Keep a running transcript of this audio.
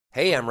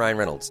Hey, I'm Ryan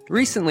Reynolds.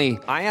 Recently,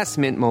 I asked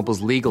Mint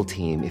Mobile's legal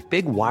team if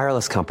big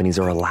wireless companies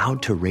are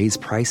allowed to raise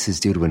prices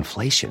due to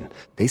inflation.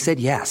 They said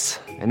yes.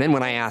 And then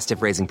when I asked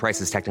if raising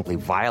prices technically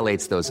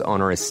violates those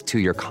onerous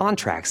two-year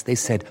contracts, they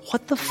said,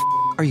 "What the f***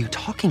 are you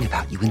talking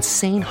about, you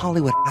insane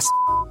Hollywood ass?"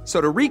 So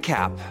to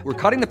recap, we're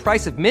cutting the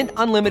price of Mint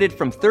Unlimited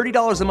from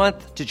 $30 a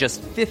month to just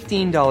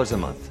 $15 a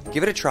month.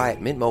 Give it a try at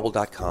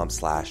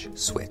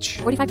mintmobile.com/switch.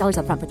 $45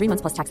 up front for 3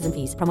 months plus taxes and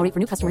fees. Promo rate for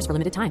new customers for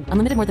limited time.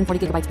 Unlimited more than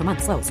 40 gigabytes per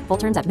month. Slows full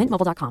terms at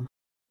mintmobile.com.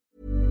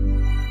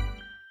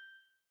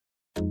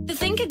 The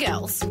Thinker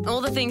Girls. All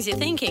the things you're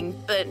thinking,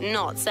 but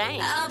not saying.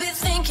 I'll be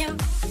thinking.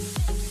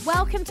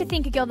 Welcome to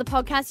Thinker Girl, the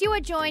podcast. You are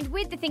joined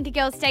with the Thinker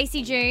Girls,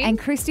 Stacey June. And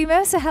Christy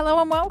Mercer. Hello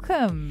and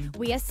welcome.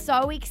 We are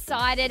so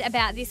excited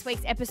about this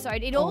week's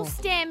episode. It all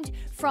stemmed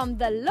from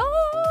the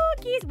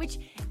Logies, which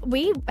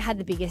we had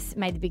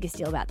made the biggest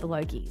deal about the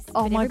Logies.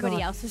 Oh, but my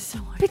everybody God. else was so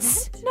over But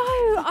it.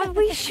 no,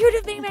 we should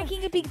have been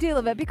making a big deal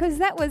of it because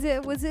that was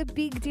a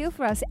big deal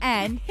for us.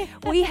 And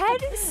we had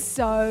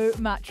so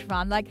much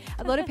fun. Like,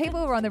 a lot of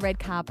people were on the red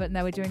carpet and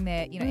they were doing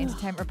their,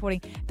 entertainment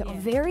reporting. They were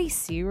very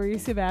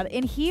serious about it.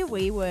 And here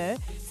we were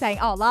saying,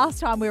 last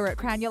time we were at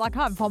Crown, you're like,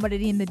 I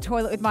vomited in the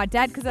toilet with my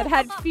dad because I'd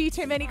had a few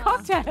too many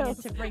cocktails.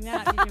 To bring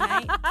that up, did you,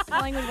 mate?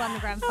 Collingwood won the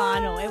grand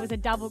final. It was a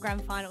double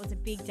grand final. It was a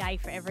big day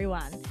for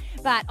everyone.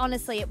 But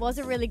honestly, it was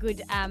a really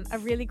good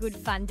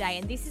fun day.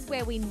 And this is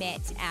where we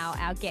met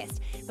our guest.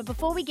 But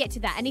before we get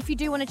to that, and if you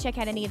do want to check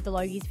out any of the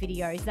Logies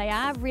videos, they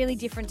are really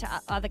different to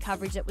other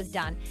coverage that was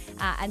done.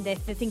 And they're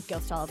the Think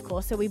Girl style, of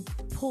course. So we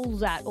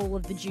pulled out all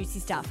of the juicy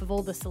stuff of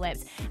all the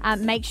celebs.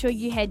 Make sure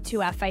you head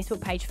to our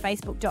Facebook page,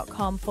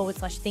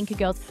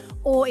 facebook.com/thinkergirls,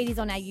 or it is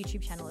on our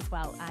YouTube channel as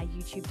well,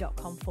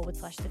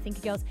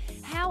 youtube.com/thethinkergirls.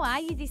 How are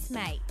you this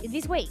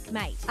week,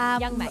 mate?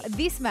 Young mate.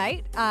 This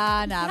mate?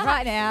 Right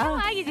now.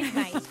 How are you this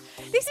mate?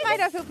 This mate,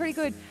 I feel pretty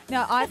good.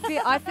 No, I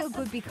feel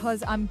good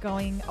because I'm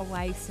going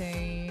away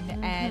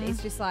soon, and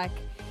it's just like,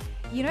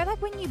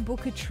 like when you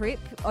book a trip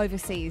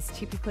overseas,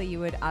 typically you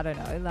would, I don't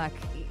know, like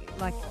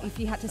if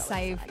you had to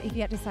save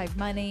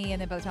money,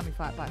 and then by the time you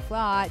buy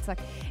flights,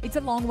 like it's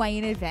a long way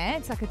in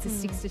advance. Like it's a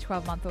 6 to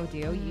 12 month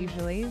ordeal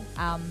usually.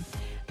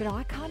 But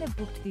I kind of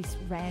booked this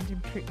random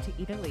trip to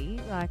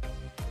Italy, like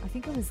I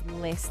think it was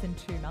less than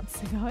 2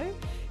 months ago.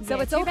 So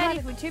it's all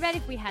too bad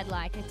if we had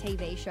like a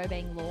TV show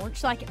being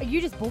launched. Like you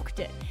just booked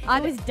it.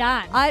 It was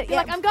done. You're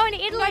like, I'm going to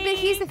Italy. No, but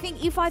here's the thing.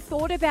 If I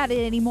thought about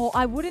it anymore,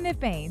 I wouldn't have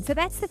been. So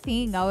that's the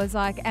thing. I was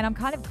like, and I'm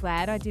kind of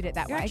glad I did it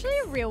that You're way. actually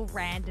a real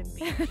random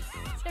bitch,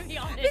 to be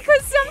honest.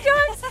 Because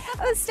sometimes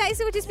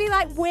Stacey would just be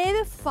like, where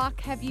the fuck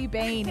have you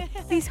been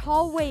this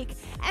whole week?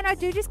 And I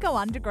do just go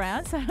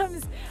underground.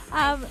 Sometimes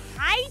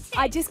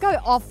I just go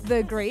off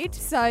the grid.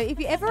 So if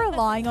you're ever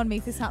relying on me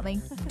for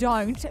something,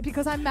 don't,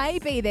 because I may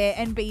be there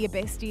and be your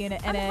bestie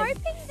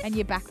and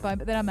your backbone,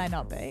 but then I may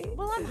not be.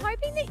 Well, I'm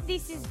hoping that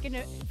this is going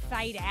to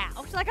fade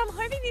out. Like, I'm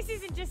hoping this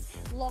isn't just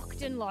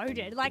locked and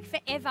loaded. Like,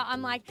 forever,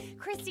 I'm like,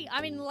 Christy,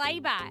 I'm in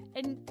labour.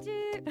 And,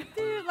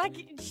 like,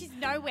 she's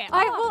nowhere.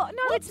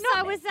 It's not.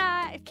 I was,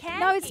 Candy.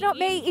 No, it's not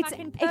me. It's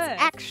Perth.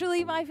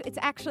 actually my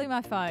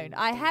phone.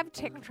 I have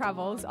tech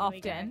troubles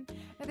often.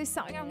 There's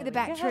something wrong with the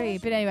battery.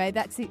 But anyway,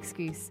 that's the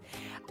excuse.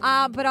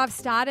 But I've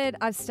started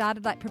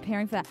like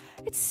preparing for that.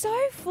 It's so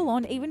full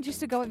on, even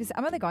just to go over.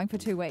 I'm only going for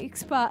 2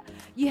 weeks, but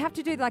you have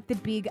to do like the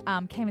big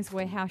Chemist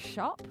Warehouse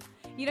shop.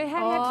 You know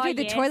how you have to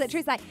do the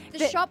toiletries? Like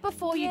the shop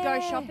before you go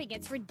shopping.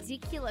 It's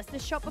ridiculous. The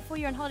shop before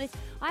you're on holidays.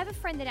 I have a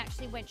friend that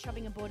actually went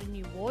shopping and bought a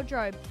new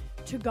wardrobe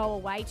to go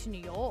away to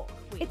New York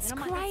with. It's and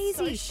I'm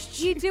crazy. Like,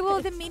 so you do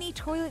all the mini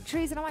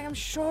toiletries, and I'm like, I'm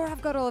sure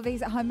I've got all of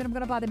these at home, but I'm going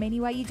to buy them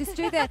anyway. You just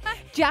do the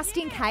just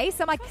in case.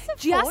 I'm like,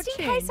 just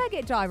in case I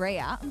get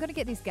diarrhea, I'm going to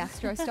get this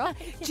gastro stuff.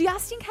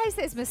 Just in case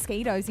there's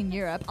mosquitoes in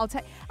Europe, I'll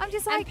take. I'm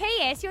just like, and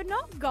P.S. You're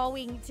not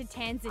going to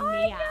Tanzania.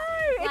 I know,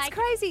 it's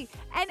crazy.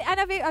 And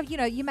I've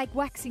you make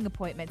waxing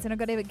appointments, and I've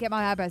got to get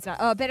my eyebrows done.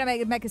 Oh, I better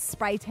make a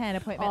spray tan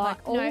appointment.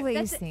 All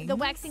these things. The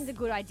waxing's a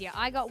good idea.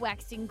 I got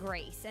waxed in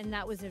Greece, and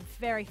that was a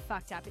very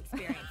fucked up experience.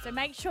 So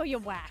make sure you're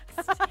waxed,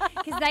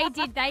 because they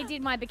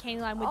did my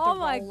bikini line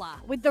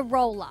with the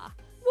roller.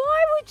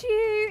 Why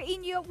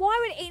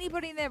would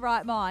anybody in their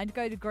right mind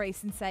go to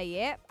Greece and say,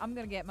 yeah, I'm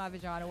going to get my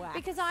vagina waxed?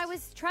 Because I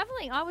was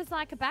travelling. I was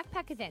like a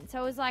backpacker then. So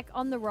I was like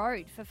on the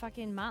road for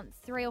fucking months,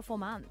 3 or 4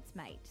 months,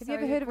 mate. Have you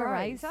ever heard of a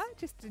razor?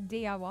 Just a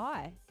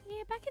DIY.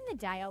 Yeah, back in the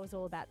day, I was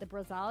all about the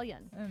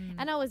Brazilian.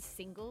 And I was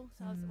single.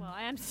 So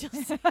I am still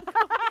single.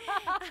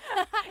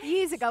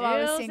 Years ago,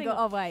 I was single.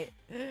 Oh, wait.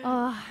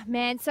 Oh,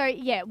 man. So,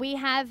 yeah, we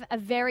have a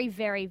very,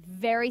 very,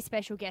 very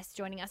special guest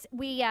joining us.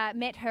 We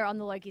met her on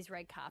the Logies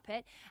red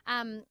carpet.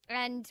 And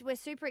we're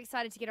super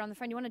excited to get her on the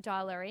phone. You want to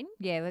dial her in?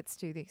 Yeah, let's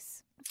do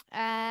this.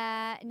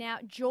 Now,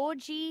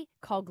 Georgie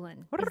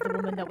Coghlan is the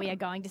woman that we are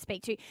going to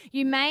speak to.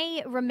 You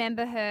may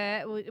remember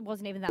her, it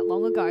wasn't even that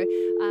long ago,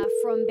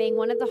 from being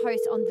one of the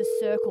hosts on The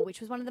Circle,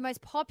 which was one of the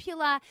most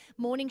popular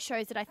morning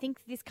shows that I think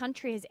this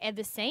country has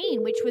ever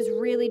seen, which was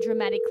really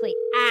dramatically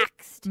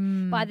axed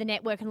by the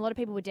network, and a lot of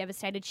people were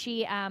devastated.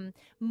 She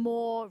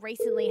more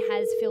recently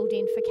has filled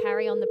in for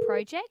Carrie on the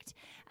project,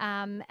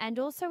 and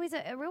also is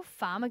a real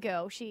farmer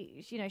girl.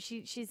 She's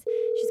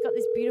got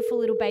this beautiful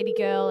little baby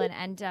girl,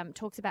 and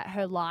talks about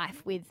her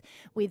life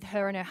with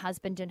her and her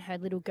husband and her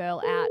little girl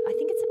out. I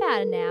think it's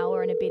about an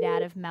hour and a bit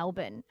out of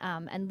Melbourne,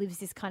 and lives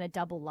this kind of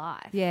double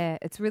life. Yeah,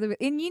 it's really.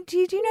 And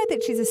did you know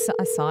that she's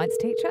a science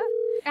teacher?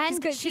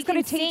 And she's got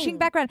a teaching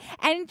background,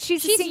 and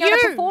she's a She's singer and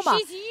a performer.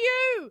 She's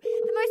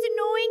the most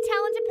annoying,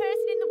 talented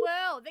person in the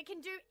world that can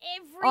do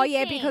everything. Oh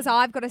yeah, because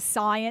I've got a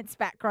science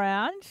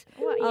background.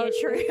 Well, yeah,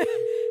 true.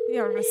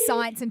 You're a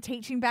science and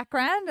teaching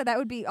background. I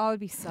would be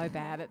so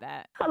bad at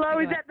that. Hello,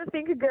 Anyway. is that the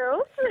Thinker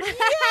Girls? Yes,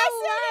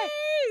 it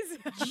is.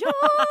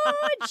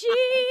 Georgie!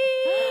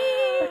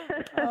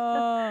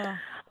 Oh.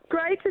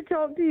 Great to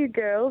talk to you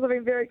girls. I've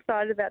been very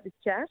excited about this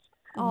chat.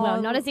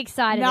 Well, not as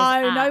excited as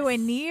us. nowhere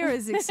near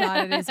as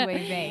excited as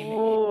we've been.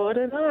 Oh, I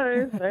don't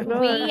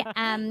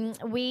know.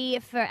 We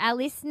for our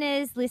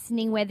listeners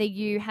listening, whether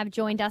you have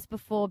joined us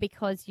before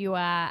because you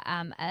are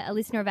a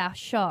listener of our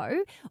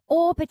show,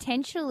 or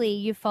potentially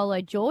you follow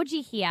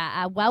Georgie here,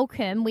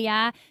 welcome. We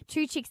are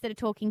two chicks that are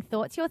talking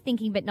thoughts you're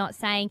thinking but not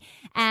saying,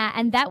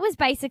 and that was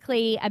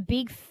basically a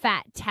big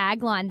fat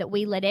tagline that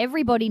we let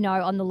everybody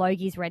know on the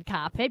Logie's red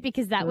carpet,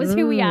 because that was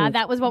who we are.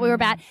 That was what we were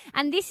about,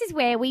 and this is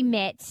where we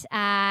met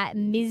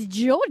Ms.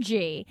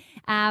 Georgie,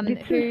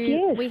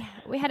 who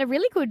we had a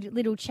really good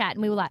little chat,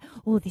 and we were like,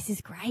 oh, this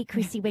is great,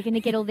 Chrissy. We're going to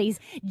get all these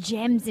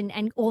gems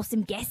and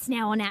awesome guests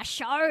now on our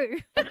show.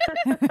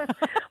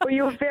 Well,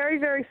 you're very,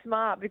 very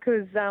smart,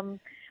 because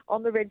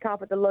on the red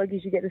carpet, the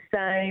Logies, you get the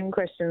same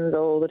questions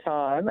all the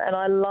time. And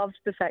I loved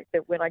the fact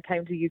that when I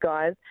came to you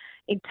guys,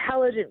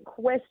 intelligent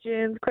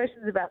questions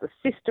about the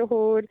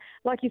sisterhood,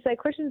 like you say,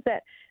 questions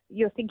that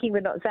you're thinking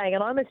but not saying.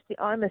 And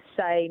I'm a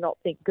say, not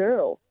think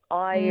girl.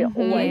 I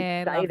always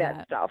say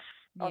that stuff.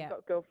 Yeah.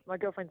 I've got my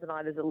girlfriends and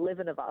I, there's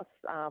 11 of us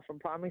from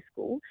primary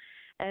school,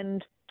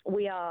 and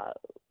we have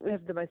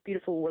the most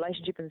beautiful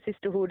relationship and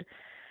sisterhood,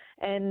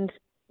 and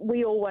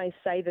we always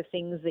say the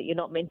things that you're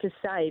not meant to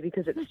say,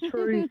 because it's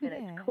truth and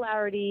it's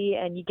clarity,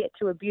 and you get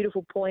to a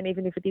beautiful point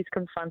even if it is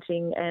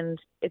confronting, and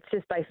it's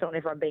just based on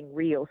everyone being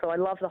real. So I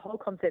love the whole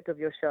concept of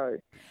your show.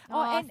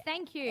 Oh, and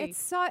thank you. It's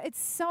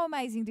so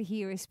amazing to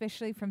hear,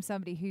 especially from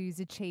somebody who's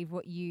achieved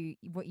what you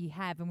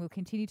have, and will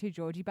continue to,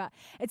 Georgie. But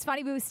it's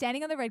funny, we were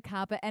standing on the red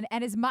carpet, and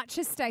as much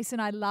as Stace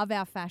and I love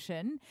our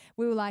fashion,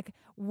 we were like,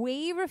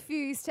 we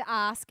refuse to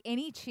ask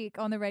any chick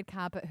on the red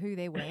carpet who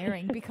they're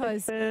wearing,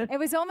 because it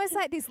was almost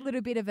like this little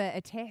bit of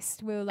a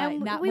test. We were like,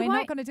 no, we're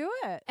not going to do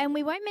it. And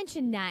we won't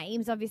mention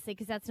names, obviously,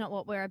 because that's not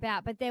what we're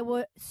about. But there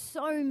were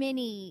so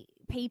many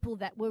people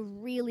that were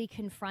really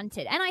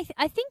confronted. And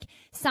I think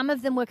some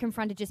of them were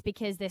confronted just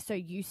because they're so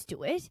used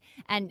to it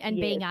and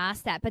being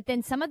asked that. But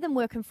then some of them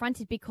were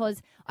confronted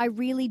because I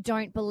really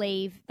don't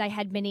believe they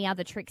had many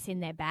other tricks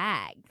in their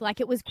bag. Like,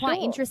 it was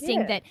quite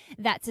interesting that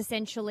that's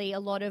essentially a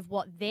lot of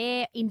what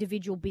their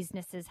individual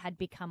businesses had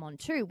become on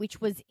too, which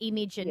was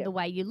image and the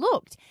way you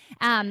looked.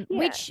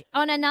 Which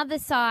on another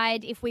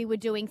side, if we were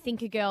doing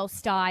Think a Girl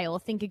style,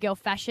 Think a Girl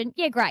fashion,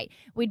 yeah, great.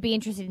 We'd be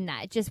interested in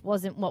that. It just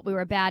wasn't what we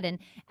were about. And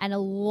a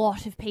lot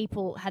of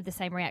people had the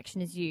same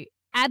reaction as you.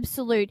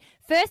 Absolute.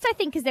 First, I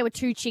think because there were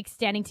two chicks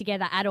standing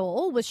together at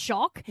all was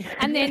shock,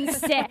 and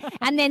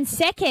then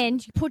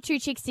second, you put two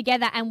chicks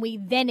together, and we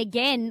then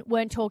again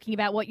weren't talking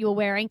about what you were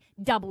wearing.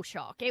 Double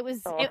shock. It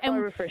was so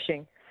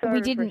refreshing.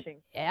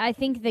 I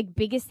think the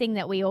biggest thing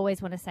that we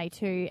always want to say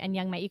too, and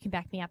young mate, you can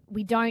back me up,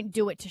 we don't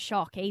do it to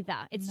shock either.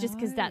 It's just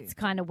because that's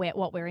kind of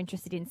what we're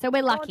interested in. So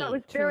we're lucky. Oh, no,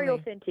 it's very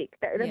authentic.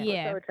 That's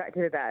what's so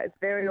attractive about it. It's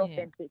very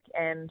authentic,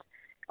 and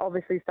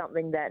obviously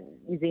something that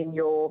is in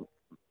your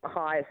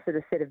highest sort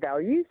of set of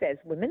values as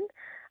women,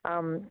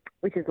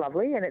 which is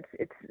lovely, and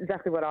it's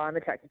exactly what I'm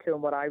attracted to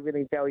and what I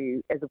really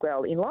value as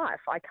well in life.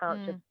 I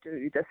can't just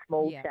do the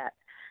small chat,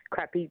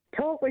 crappy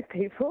talk with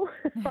people.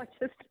 I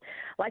just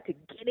like to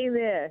get in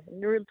there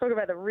and really talk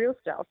about the real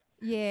stuff.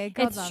 Yeah,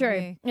 God it's love true.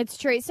 you. It's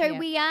true. So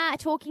we are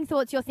talking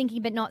thoughts you're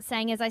thinking but not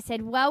saying. As I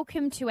said,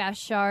 welcome to our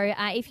show.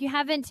 If you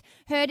haven't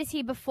heard us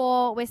here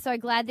before, we're so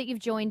glad that you've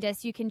joined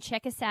us. You can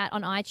check us out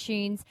on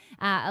iTunes.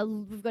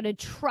 We've got a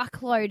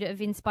truckload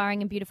of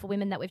inspiring and beautiful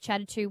women that we've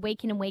chatted to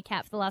week in and week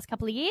out for the last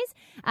couple of years,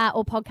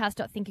 or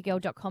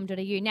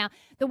podcast.thinkergirl.com.au. Now,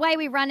 the way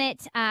we run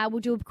it, we'll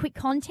do a quick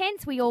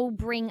contents. We all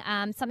bring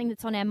something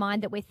that's on our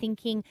mind that we're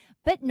thinking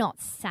but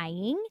not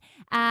saying.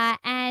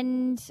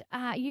 And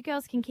you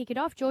girls can kick it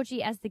off.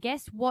 Georgie, as the guest,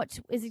 what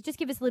is it? Just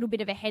give us a little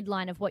bit of a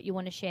headline of what you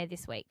want to share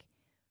this week.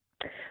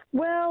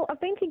 Well,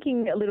 I've been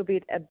thinking a little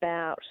bit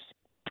about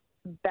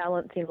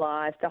balance in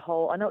life,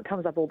 I know it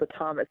comes up all the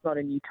time, it's not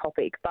a new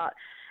topic, but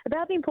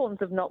about the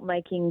importance of not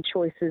making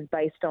choices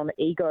based on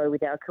ego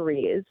with our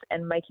careers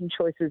and making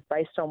choices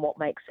based on what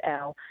makes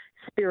our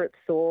spirits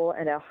soar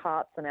and our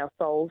hearts and our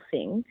souls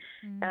sing.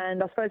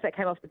 And I suppose that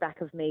came off the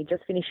back of me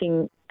just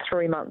finishing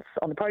 3 months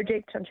on the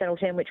project on Channel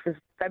 10, which was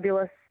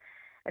fabulous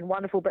and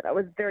wonderful, but I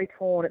was very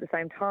torn at the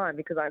same time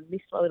because I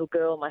missed my little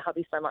girl and my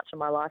hubby so much in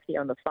my life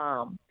here on the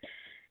farm.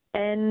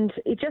 And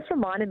it just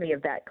reminded me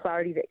of that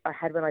clarity that I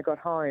had when I got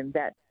home,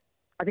 that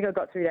I think I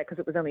got through that because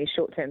it was only a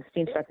short-term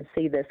stint, so I could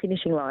see the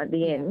finishing line at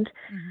the end.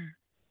 Mm-hmm.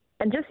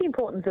 And just the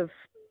importance of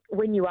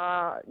when you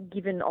are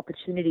given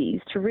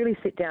opportunities to really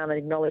sit down and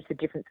acknowledge the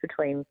difference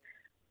between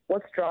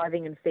what's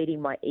driving and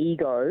feeding my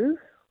ego,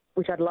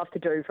 which I'd love to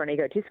do from an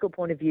egotistical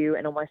point of view,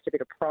 and almost a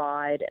bit of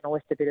pride and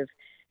almost a bit of,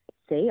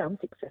 see, I'm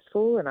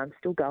successful and I'm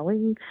still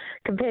going,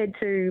 compared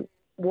to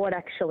what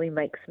actually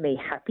makes me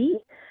happy.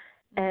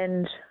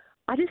 And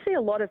I just see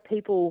a lot of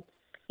people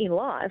in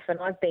life, and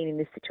I've been in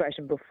this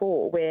situation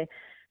before, where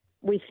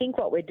we think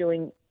what we're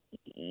doing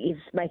is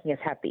making us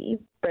happy,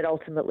 but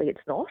ultimately it's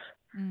not.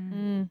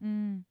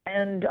 Mm-hmm.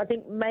 And I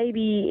think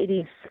maybe it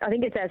is, I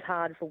think it's as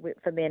hard for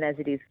men as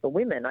it is for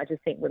women. I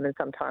just think women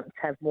sometimes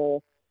have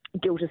more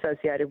guilt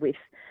associated with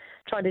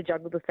trying to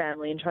juggle the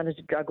family and trying to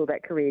juggle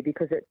that career,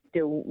 because it's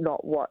still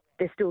not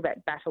there's still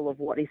that battle of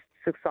what is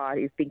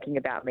society is thinking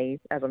about me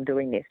as I'm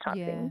doing this type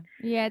thing.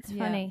 Yeah, it's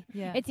funny.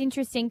 Yeah. It's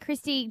interesting.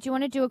 Christy, do you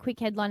want to do a quick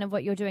headline of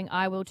what you're doing?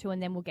 I will too,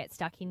 and then we'll get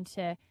stuck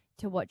into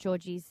what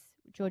Georgie's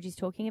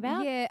talking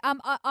about. Yeah,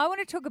 I want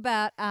to talk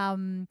about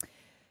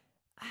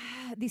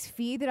this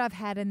fear that I've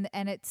had, and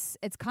it's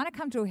kind of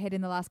come to a head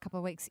in the last couple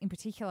of weeks in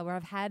particular, where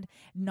I've had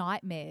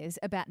nightmares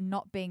about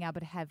not being able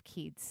to have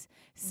kids.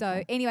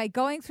 So anyway,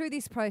 going through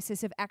this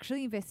process of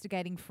actually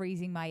investigating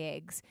freezing my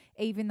eggs,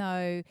 even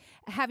though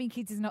having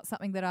kids is not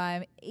something that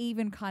I'm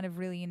even kind of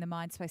really in the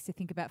mind space to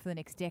think about for the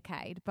next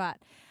decade, but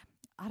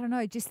I don't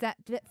know, just that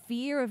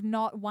fear of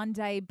not one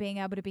day being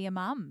able to be a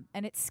mum,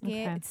 and it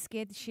scared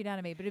the shit out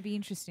of me. But it'd be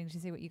interesting to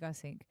see what you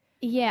guys think.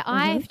 Yeah,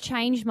 I've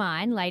changed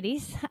mine,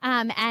 ladies,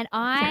 and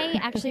I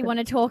actually want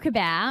to talk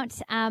about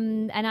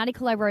an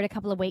article I wrote a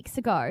couple of weeks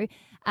ago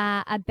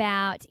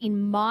about, in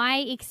my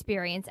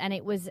experience, and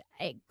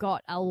it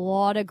got a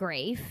lot of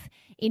grief.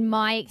 In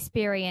my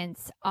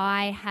experience,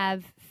 I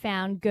have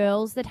found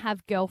girls that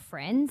have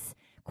girlfriends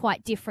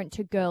quite different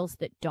to girls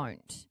that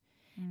don't.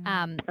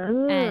 And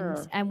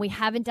we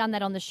haven't done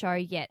that on the show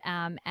yet,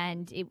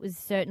 and it was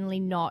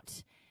certainly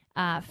not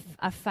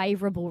a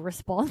favourable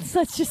response,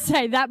 let's just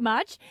say that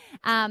much.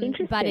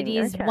 But it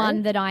is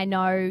one that I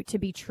know to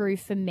be true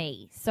for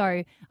me.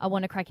 So I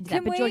want to crack into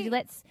that. But Georgie,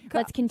 let's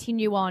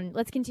continue on.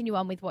 Let's continue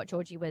on with what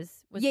Georgie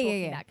was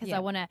talking about, because I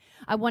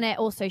want to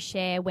also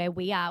share where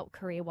we are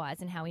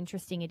career-wise and how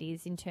interesting it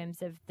is in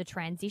terms of the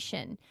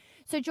transition.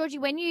 So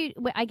Georgie,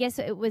 I guess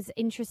it was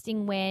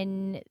interesting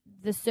when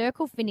the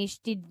circle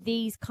finished, did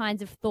these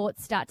kinds of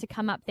thoughts start to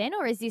come up then,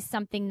 or is this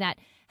something that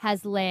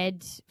has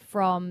led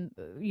from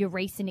your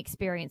recent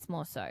experience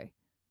more so?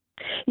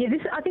 Yeah,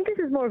 I think this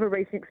is more of a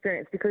recent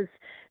experience, because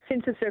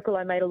since the circle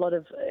I made a lot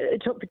of,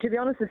 to be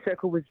honest, the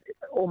circle was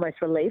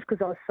almost relief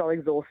because I was so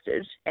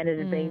exhausted, and it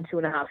had been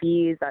 2.5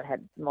 years. I'd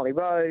had Molly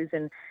Rose,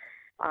 and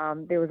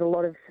there was a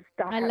lot of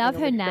stuff. I love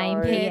her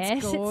name,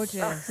 P.S. It's gorgeous.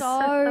 It's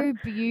so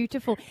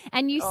beautiful.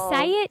 And you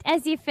say it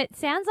as if it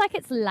sounds like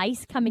it's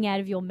lace coming out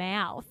of your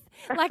mouth.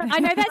 Like, I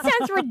know that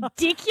sounds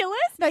ridiculous.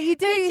 No, you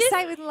do. You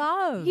say it with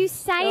love. You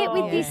say it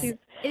with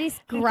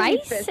this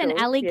grace and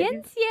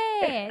elegance.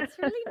 Yeah, it's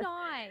really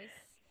nice.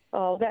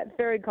 Oh, that's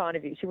very kind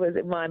of you. She was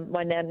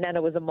my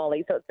nana was a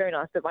Molly, so it's very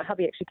nice. But my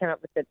hubby actually came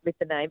up with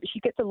the name. But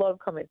she gets a lot of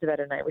comments about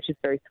her name, which is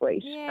very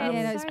sweet. Yeah,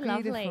 that's so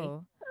lovely.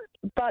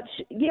 But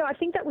yeah, I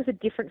think that was a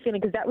different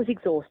feeling, because that was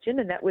exhaustion,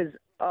 and that was,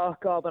 oh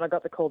God, when I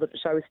got the call that the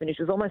show was finished,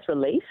 it was almost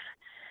relief,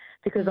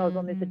 because I was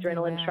on this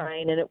adrenaline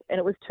train, and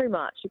it was too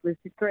much. It was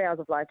 3 hours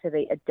of live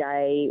TV a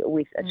day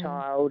with a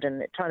child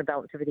and trying to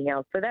balance everything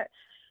else. So that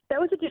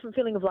was a different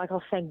feeling of like,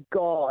 oh, thank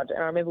God.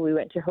 And I remember we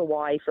went to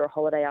Hawaii for a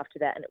holiday after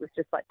that, and it was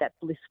just like that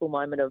blissful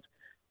moment of,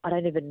 I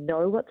don't even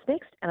know what's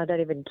next, and I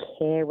don't even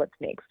care what's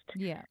next.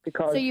 Yeah.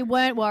 Because so you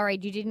weren't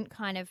worried. You didn't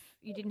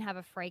have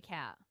a freak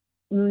out.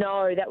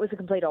 No, that was the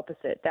complete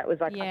opposite. That was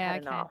like, I've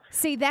had enough.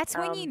 See, that's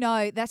when you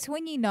know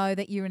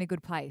that you're in a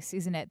good place,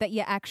 isn't it? That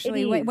you're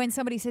actually, when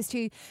somebody says to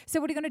you,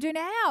 so what are you going to do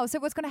now? So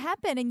what's going to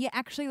happen? And you're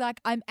actually like,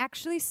 I'm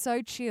actually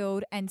so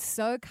chilled and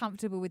so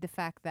comfortable with the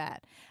fact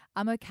that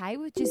I'm okay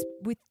with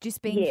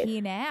just being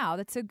here now.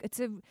 It's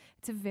a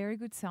very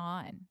good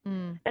sign.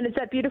 And it's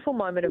that beautiful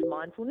moment of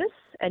mindfulness,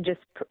 and just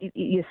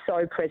you're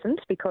so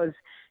present, because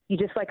you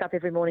just wake up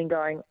every morning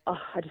going, oh,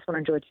 I just want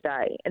to enjoy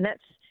today. And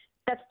that's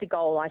the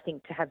goal, I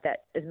think, to have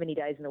that as many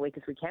days in the week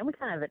as we can. We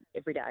can't have it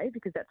every day,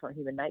 because that's not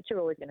human nature.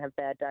 We're always going to have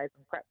bad days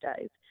and crap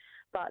days.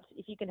 But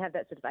if you can have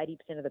that sort of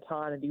 80% of the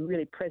time and be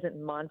really present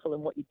and mindful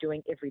in what you're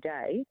doing every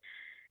day.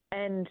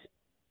 And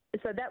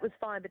so that was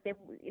fine. But then,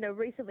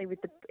 recently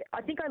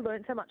I think I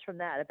learned so much from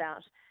that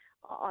about,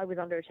 I was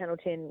under a Channel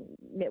 10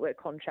 network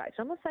contract.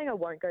 So I'm not saying I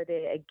won't go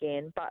there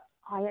again, but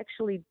I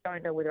actually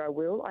don't know whether I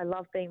will. I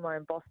love being my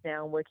own boss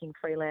now and working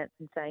freelance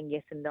and saying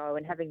yes and no,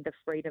 and having the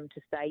freedom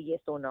to say yes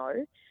or no.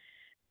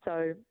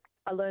 So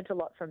I learned a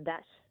lot from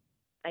that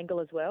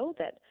angle as well,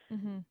 that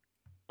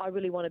I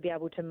really want to be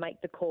able to make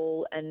the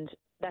call, and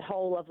that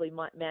whole lovely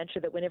mantra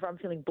that whenever I'm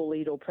feeling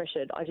bullied or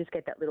pressured, I just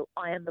get that little,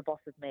 I am the boss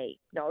of me.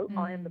 No,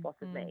 I am the boss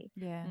of me,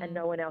 and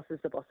no one else is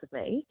the boss of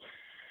me.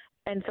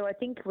 And so I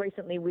think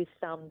recently with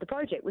the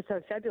project was so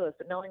fabulous,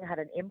 but knowing I had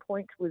an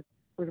endpoint was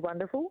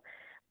wonderful.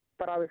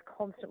 But I was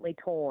constantly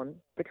torn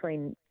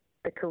between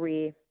the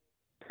career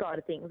side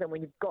of things, and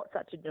when you've got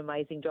such an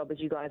amazing job, as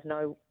you guys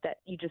know, that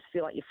you just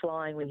feel like you're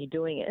flying when you're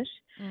doing it.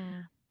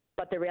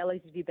 But the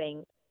reality of you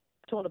being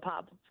torn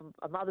apart from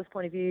a mother's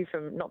point of view,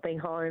 from not being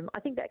home, I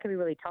think that can be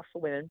really tough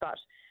for women. But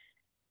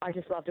I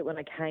just loved it when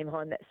I came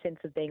home, that sense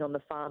of being on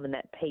the farm and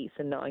that peace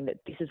and knowing that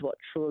this is what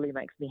truly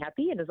makes me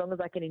happy. And as long as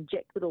I can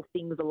inject little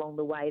things along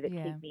the way that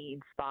keep me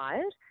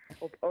inspired,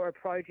 or a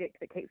project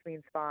that keeps me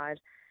inspired,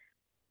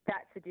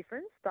 that's the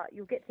difference. But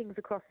you'll get things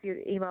across your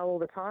email all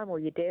the time, or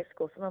your desk,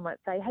 or someone might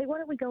say, hey, why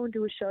don't we go and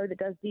do a show that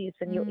does this?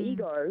 And your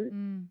ego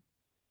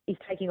is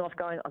taking off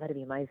going, oh, that'd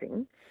be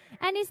amazing.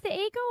 And is the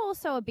ego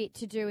also a bit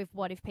to do with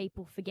what if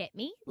people forget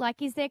me?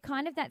 Like, is there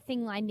kind of that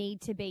thing I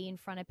need to be in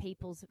front of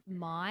people's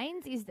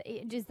minds?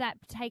 Does that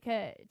take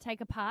a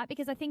part?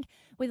 Because I think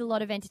with a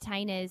lot of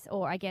entertainers,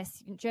 or I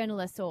guess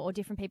journalists, or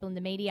different people in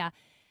the media,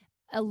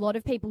 a lot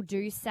of people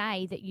do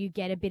say that you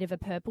get a bit of a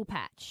purple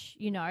patch,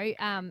 you know,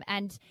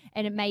 and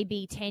it may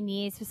be 10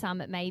 years for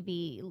some, it may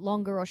be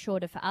longer or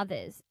shorter for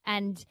others.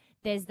 And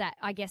there's that,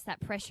 I guess, that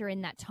pressure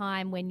in that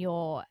time when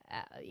you're,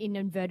 in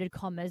inverted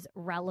commas,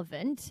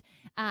 relevant,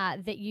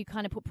 that you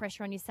kind of put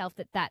pressure on yourself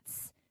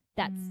that's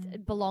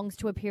belongs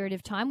to a period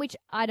of time, which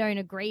I don't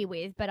agree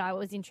with, but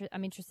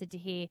I'm interested to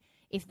hear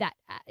if that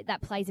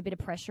plays a bit of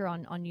pressure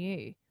on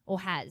you. Or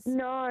has?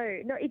 No,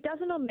 it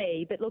doesn't on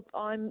me. But look,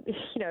 I'm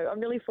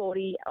nearly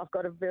 40. I've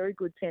got a very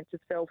good sense of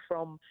self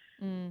from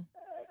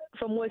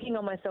working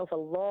on myself a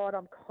lot.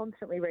 I'm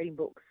constantly reading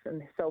books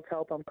and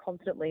self-help. I'm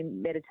constantly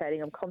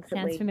meditating. I'm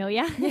constantly... Sounds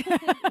familiar.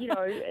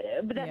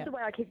 But that's the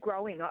way I keep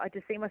growing. I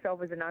just see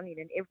myself as an onion,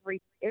 and every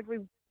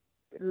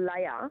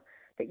layer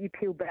that you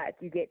peel back,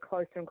 you get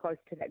closer and closer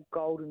to that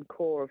golden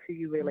core of who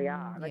you really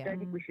are. And I don't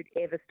think we should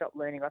ever stop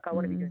learning. Like, I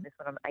want to be doing this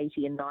when I'm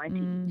 80 and 90.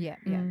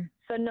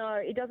 So, no,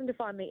 it doesn't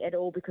define me at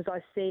all, because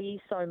I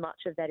see so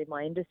much of that in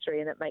my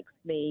industry, and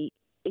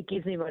it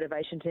gives me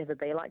motivation to never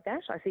be like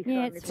that. I see so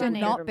many to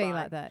not be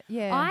like that.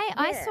 Yeah. I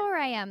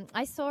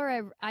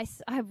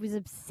was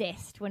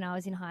obsessed when I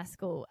was in high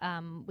school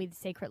with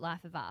Secret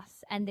Life of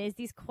Us, and there's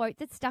this quote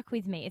that stuck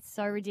with me. It's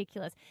so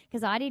ridiculous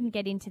because I didn't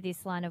get into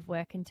this line of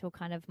work until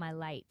kind of my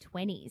late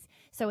 20s.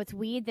 So it's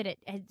weird that it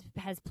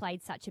has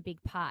played such a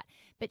big part.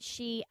 But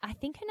I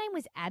think her name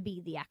was Abby,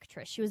 the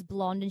actress. She was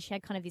blonde and she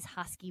had kind of this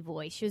husky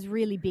voice. She was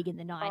really big in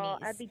the 90s. Oh,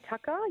 Abby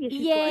Tucker?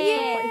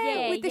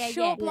 With the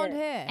short blonde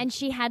hair. And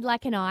she had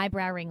like an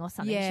eyebrow ring or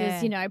something. Yeah.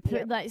 She was,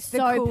 like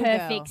so cool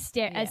perfect,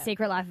 girl. a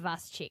Secret Life of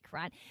Us chick,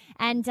 right?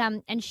 And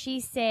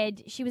she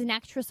said, she was an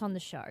actress on the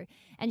show,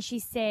 and she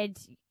said,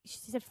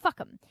 fuck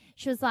them.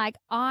 She was like,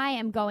 I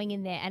am going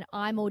in there and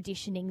I'm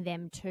auditioning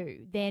them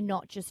too. They're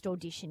not just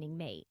auditioning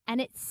me.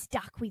 And it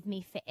stuck with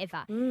me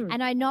forever.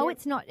 And I know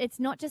it's not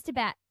just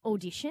about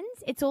auditions.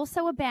 It's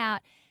also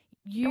about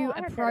you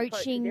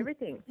approaching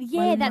everything.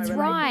 Yeah, that's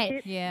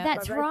right. Yeah.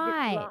 That's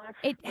right.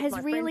 It has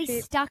really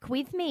stuck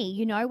with me,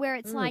 you know, where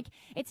it's like,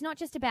 it's not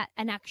just about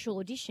an actual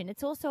audition.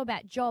 It's also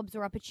about jobs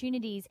or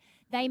opportunities.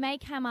 They may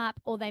come up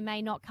or they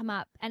may not come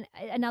up. And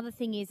another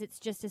thing is, it's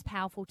just as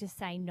powerful to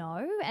say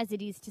no as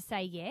it is to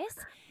say yes.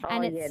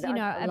 And it's,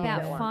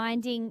 about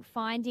finding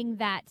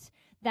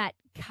that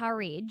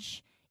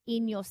courage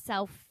in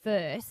yourself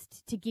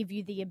first to give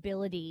you the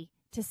ability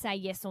to say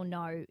yes or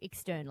no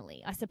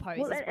externally, I suppose.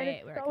 Well, is and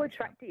it's so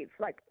attractive.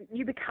 Like,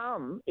 you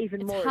become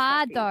even more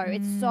hard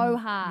attractive. It's so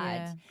hard.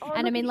 Yeah.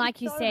 And I mean,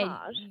 like you said,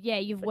 hard,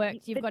 you've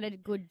got a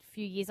good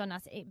few years on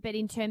us. But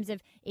in terms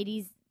of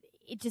it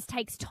just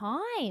takes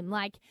time,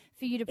 like,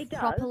 for you to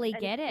properly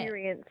get it.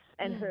 Experience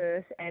and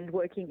hurt and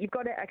working. You've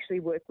got to actually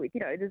work with,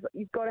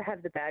 you've got to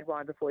have the bad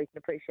wine before you can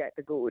appreciate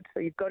the good. So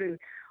you've got to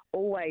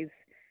always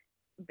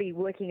be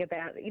working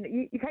about,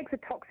 you take the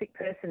toxic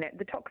person,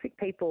 the toxic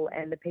people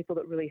and the people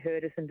that really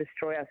hurt us and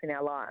destroy us in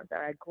our lives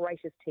are our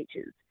greatest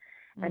teachers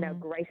and our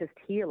greatest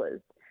healers.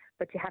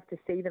 But you have to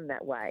see them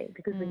that way,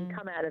 because when you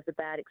come out of the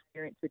bad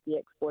experience with the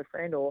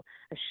ex-boyfriend or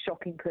a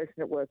shocking person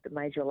at work that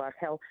made your life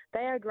hell, they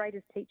are our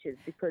greatest teachers,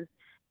 because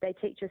they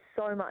teach us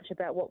so much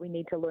about what we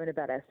need to learn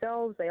about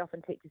ourselves. They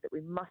often teach us that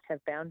we must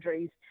have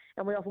boundaries,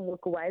 and we often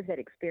walk away with that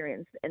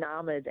experience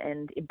enarmoured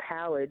and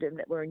empowered, and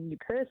that we're a new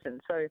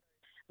person. So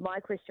my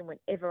question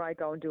whenever I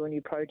go and do a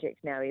new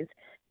project now is,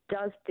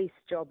 does this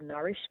job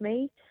nourish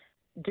me?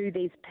 Do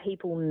these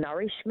people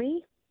nourish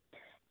me?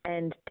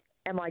 And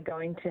am I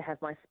going to have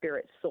my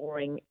spirit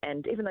soaring?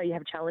 And even though you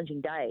have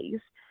challenging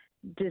days,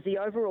 does the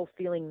overall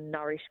feeling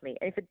nourish me?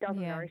 And if it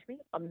doesn't nourish me,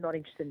 I'm not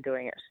interested in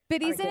doing it.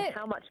 But I isn't don't care it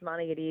how much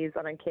money it is?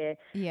 I don't care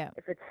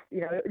if it's,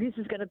 this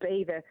is going to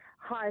be the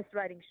highest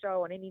rating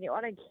show on any. I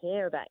don't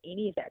care about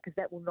any of that, because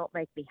that will not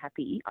make me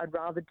happy. I'd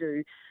rather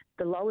do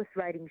the lowest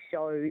rating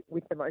show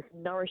with the most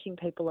nourishing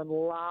people and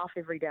laugh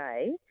every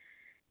day.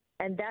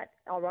 And that,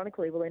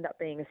 ironically, will end up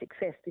being a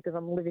success, because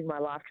I'm living my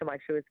life to my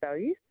truest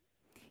values.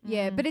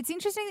 Yeah, but it's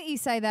interesting that you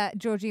say that,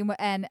 Georgie,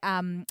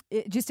 and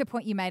just a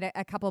point you made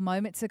a couple of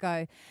moments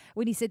ago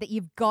when you said that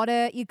you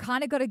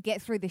kind of got to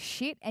get through the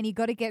shit and you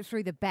got to get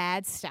through the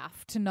bad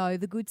stuff to know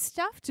the good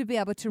stuff, to be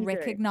able to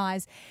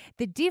recognise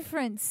the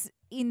difference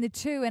in the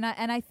two. And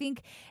I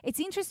think it's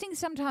interesting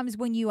sometimes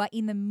when you are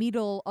in the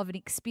middle of an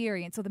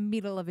experience or the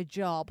middle of a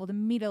job or the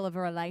middle of a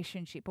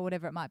relationship or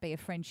whatever it might be, a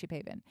friendship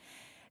even,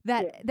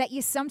 that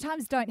you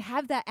sometimes don't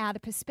have that outer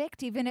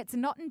perspective. And it's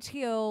not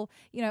until,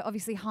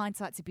 obviously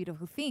hindsight's a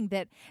beautiful thing,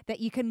 that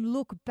you can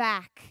look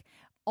back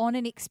on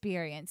an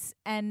experience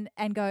and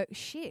go,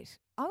 shit,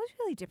 I was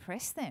really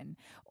depressed then.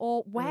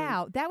 Or,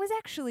 wow, that was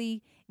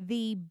actually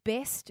the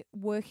best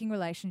working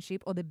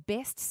relationship or the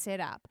best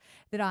setup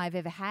that I've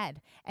ever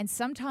had. And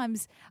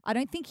sometimes I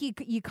don't think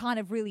you kind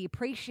of really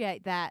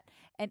appreciate that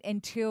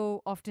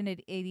until often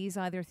it is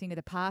either a thing of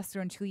the past or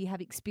until you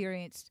have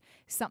experienced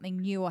something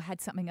new or had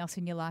something else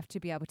in your life to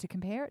be able to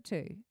compare it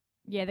to.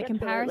 Yeah, the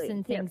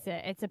comparison thing's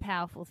it's a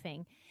powerful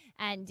thing.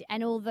 And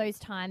all those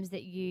times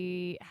that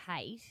you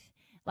hate.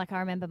 Like I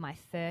remember my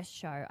first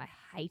show, I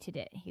hated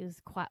it. He was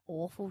quite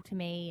awful to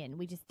me and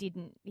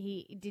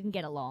he didn't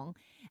get along.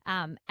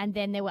 And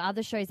then there were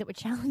other shows that were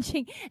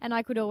challenging and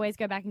I could always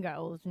go back and go,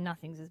 oh,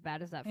 nothing's as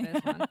bad as that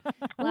first one.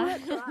 Well,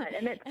 that's right.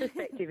 And that's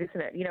perspective,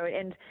 isn't it?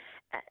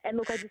 And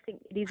look, I just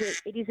think it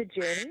is a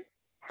journey.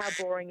 How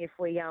boring if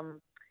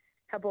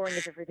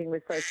everything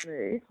was so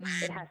smooth.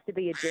 It has to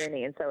be a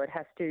journey. And so it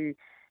has to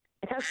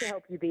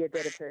help you be a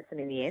better person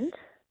in the end.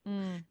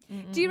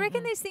 Do you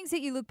reckon there's things that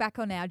you look back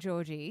on now,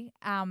 Georgie,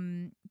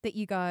 that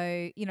you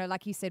go,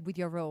 like you said with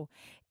your rule,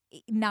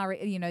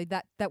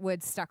 that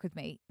word stuck with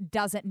me.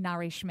 Does it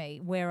nourish me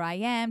where I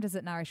am? Does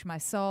it nourish my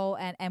soul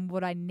and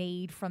what I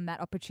need from that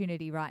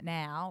opportunity right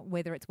now,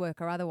 whether it's work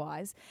or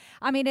otherwise?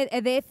 I mean,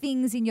 are there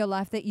things in your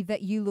life that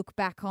you look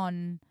back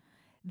on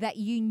that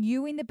you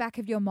knew in the back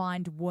of your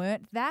mind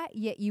weren't that,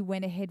 yet you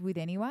went ahead with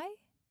anyway?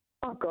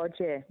 Oh, God,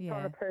 yeah.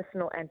 On a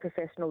personal and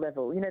professional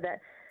level.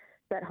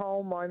 That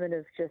whole moment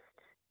of just,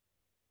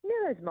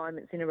 those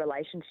moments in a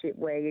relationship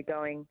where you're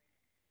going,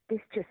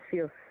 this just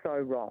feels so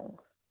wrong.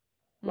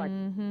 Like,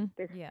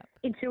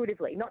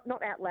 intuitively,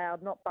 not out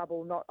loud, not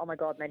bubble, not, oh my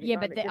God, magic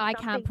moment. But I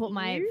can't put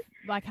my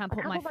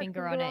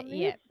finger on it.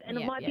 Yeah. And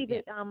it might be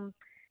that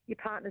your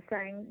partner's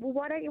saying, well,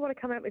 why don't you want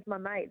to come out with my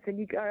mates? And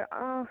you go,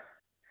 oh,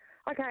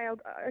 okay,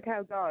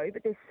 I'll go.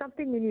 But there's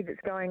something in you that's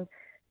going,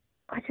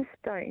 I just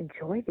don't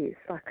enjoy this.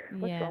 Like,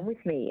 what's wrong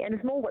with me? And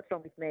it's more what's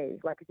wrong with me.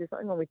 Like, is there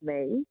something wrong with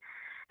me?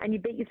 And you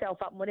beat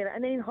yourself up and whatever.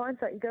 And then in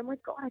hindsight, you go, my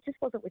God, I just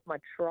wasn't with my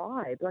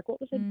tribe. Like, what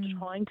was I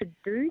trying to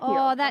do here?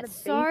 Oh,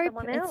 that's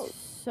it's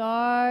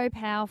so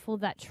powerful,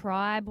 that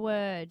tribe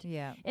word.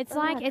 Yeah. It's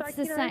it's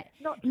the same.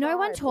 No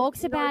one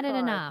talks about it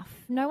enough.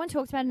 No one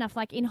talks about it enough.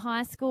 Like in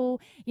high school,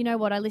 you know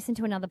what? I listened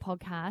to another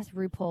podcast,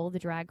 RuPaul, the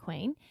drag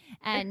queen,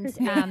 and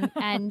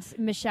and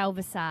Michelle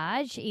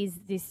Visage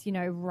is this,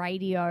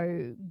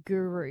 radio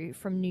guru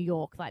from New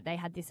York. Like they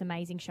had this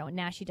amazing show, and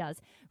now she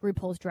does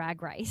RuPaul's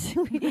Drag Race,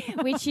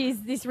 which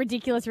is this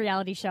ridiculous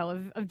reality show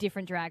of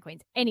different drag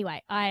queens.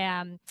 Anyway,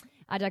 I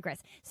digress.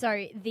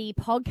 So the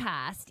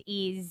podcast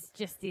is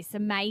just this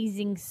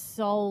amazing,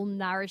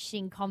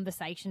 soul-nourishing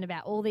conversation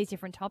about all these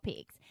different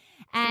topics.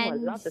 And, I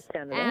love the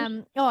sound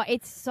of that.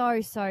 It's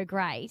so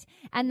great.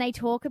 And they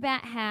talk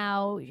about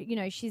how,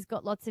 she's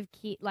got lots of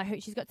kids,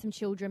 like she's got some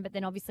children, but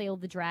then obviously all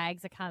the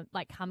drags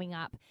are coming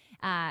up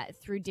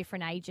through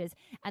different ages.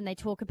 And they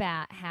talk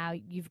about how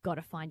you've got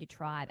to find your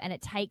tribe. And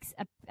it takes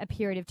a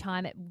period of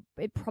time.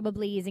 It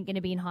probably isn't going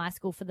to be in high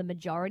school for the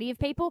majority of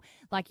people.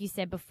 Like you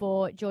said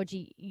before,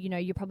 Georgie,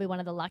 you're probably one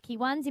of the lucky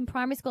ones. In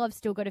primary school, I've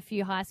still got a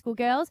few high school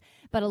girls,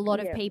 but a lot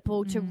of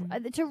people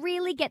to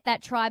really get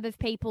that tribe of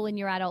people in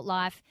your adult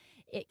life,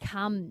 it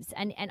comes.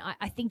 And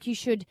I think you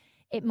should,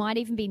 it might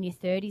even be in your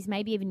 30s,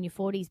 maybe even your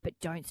 40s, but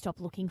don't stop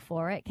looking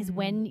for it, because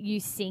when you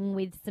sing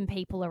with some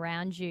people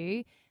around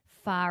you,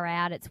 far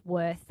out, it's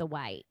worth the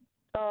wait.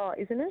 Oh,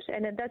 isn't it?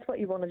 And that's what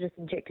you want to just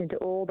inject into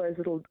all those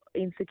little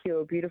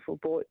insecure, beautiful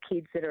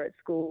kids that are at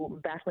school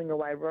battling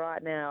away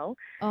right now.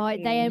 Oh,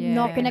 they are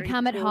not going to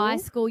come at high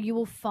school. You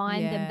will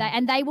find them,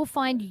 and they will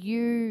find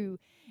you.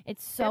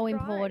 It's so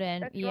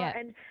important. That's right.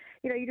 And,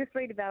 you just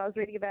read about, I was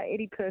reading about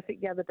Eddie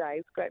Perfect the other day.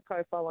 It's a great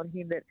profile on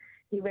him that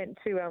he went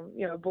to,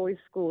 a boys'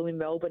 school in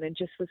Melbourne and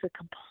just was a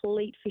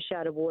complete fish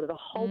out of water the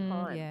whole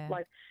time. Yeah.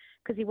 Like,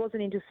 because he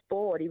wasn't into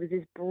sport. He was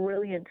this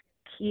brilliant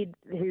kid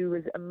who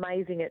was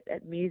amazing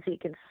at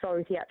music and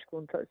so theatrical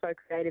and so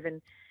creative,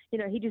 and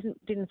he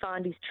didn't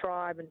find his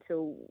tribe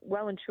until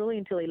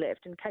he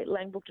left. And Kate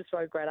Langbrook just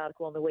wrote a great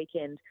article on the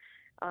weekend.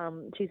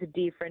 She's a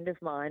dear friend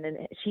of mine, and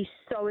she's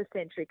so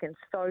eccentric and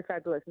so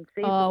fabulous.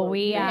 And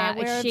we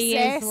are. She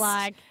is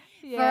like.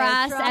 For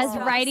us as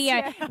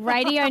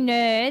radio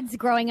nerds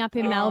growing up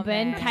in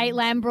Melbourne, Kate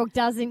Langbrook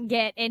doesn't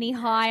get any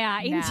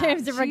higher in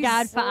terms of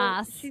regard for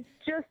us. She's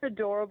just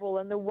adorable,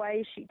 and the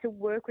way to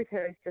work with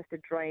her is just a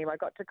dream. I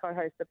got to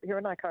her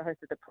and I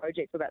co-hosted the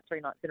project for about 3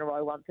 nights in a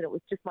row once, and it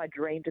was just my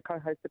dream to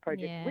co-host the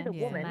project with a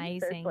woman.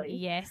 Amazing. Firstly.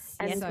 Yes,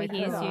 and we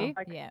hear you.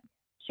 Yeah.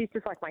 she's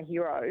just like my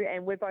hero,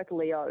 and we're both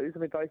Leos,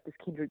 and we're both just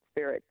kindred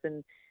spirits,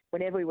 and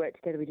whenever we work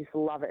together, we just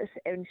love it.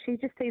 And she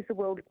just sees the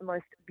world with the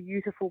most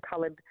beautiful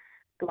coloured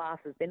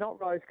glasses. They're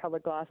not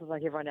rose-coloured glasses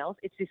like everyone else.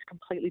 It's this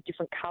completely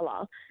different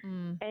colour.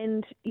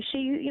 And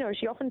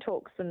she often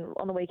talks, and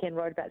on the weekend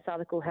wrote about this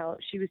article how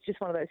she was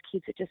just one of those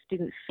kids that just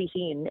didn't fit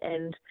in.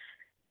 And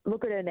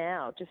look at her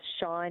now, just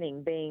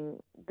shining, being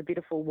the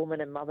beautiful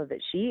woman and mother that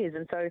she is.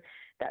 And so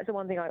that's the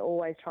one thing I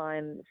always try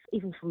and,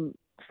 even from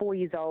 4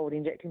 years old,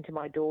 inject into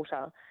my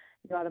daughter.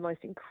 You are the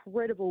most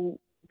incredible,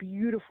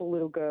 beautiful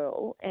little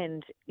girl,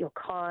 and you're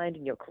kind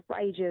and you're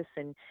courageous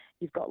and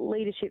you've got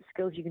leadership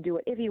skills. You can do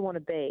whatever you want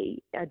to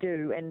be, and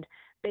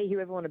be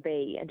whoever you want to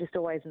be, and just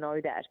always know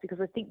that,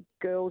 because I think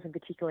girls in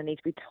particular need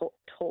to be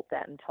taught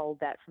that and told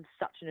that from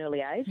such an early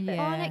age. Yeah.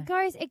 Oh, and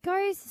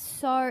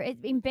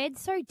it embeds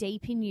so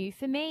deep in you.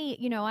 For me,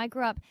 I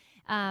grew up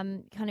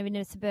kind of in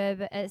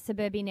a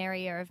suburban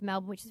area of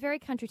Melbourne, which is very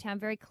country town,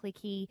 very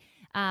cliquey,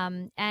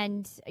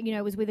 and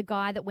was with a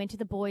guy that went to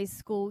the boys'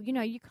 school.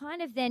 You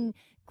kind of then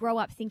grow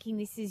up thinking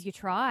this is your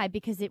tribe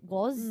because it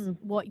was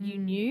what you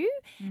knew.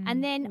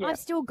 And then I've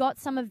still got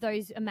some of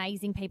those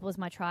amazing people as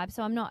my tribe.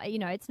 So I'm not,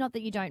 it's not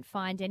that you don't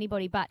find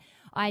anybody, but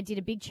I did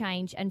a big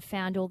change and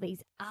found all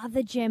these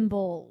other gem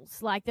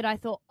balls like that I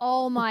thought,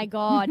 oh my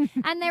God.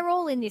 And they're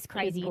all in this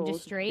crazy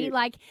industry.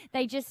 Like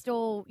they just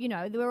all,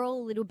 we're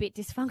all a little bit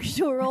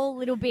dysfunctional. We're all a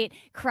little bit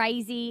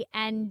crazy.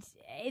 And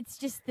it's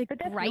just the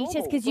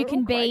greatest because you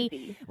can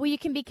be, you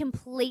can be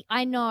complete.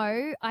 I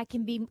know I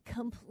can be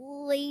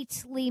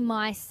completely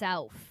myself.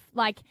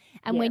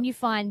 When you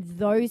find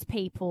those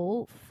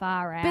people,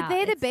 far out. But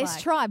they're the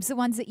best tribes, the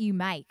ones that you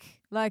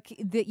make.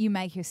 That you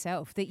make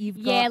yourself, that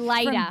you've got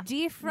later. From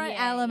different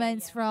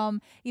elements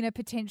from,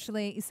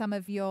 potentially some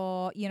of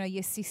your,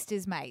 your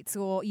sister's mates,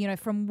 or,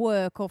 from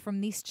work, or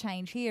from this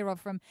change here, or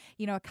from,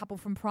 a couple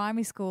from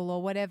primary school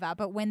or whatever.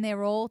 But when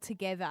they're all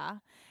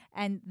together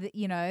and,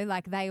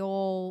 they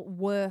all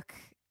work,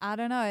 I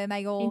don't know, and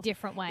they all in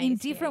different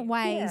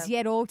ways,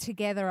 yet all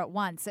together at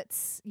once.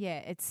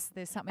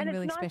 There's something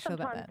really special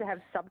about that. It's nice sometimes to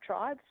have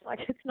sub-tribes.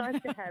 It's nice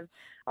to have,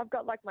 I've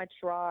got my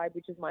tribe,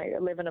 which is my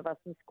 11 of us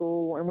in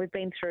school, and we've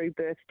been through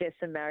births, deaths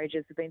and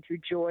marriages. We've been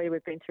through joy.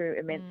 We've been through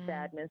immense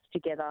sadness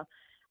together.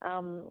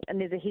 And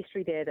there's a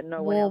history there that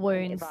no one else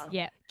wounds, ever.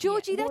 yeah.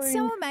 Georgie, that's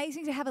so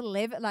amazing to have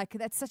 11.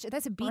 That's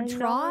a big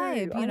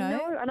tribe, I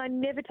know, and I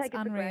never take it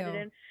for unreal.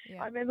 granted.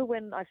 And I remember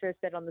when I first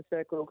said on the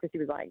circle, Chrissy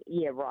was like,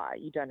 "Yeah, right,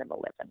 you don't have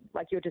 11.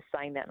 You're just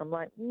saying that." And I'm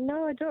like,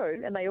 "No, I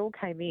do." And they all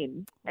came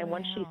in, and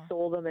once she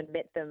saw them and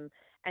met them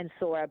and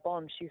saw our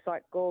bond, she's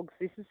like, "Gogs,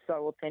 this is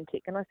so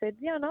authentic." And I said,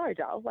 "Yeah, I know,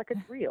 Dale.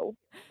 It's real."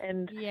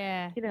 And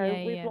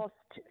we've lost.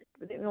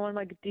 One of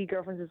my dear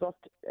girlfriends has lost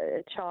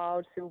a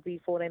child, Sylvie,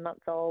 14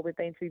 months old. We've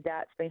been through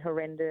that. It's been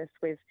horrendous.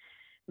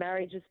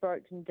 Marriage has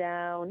broken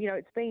down.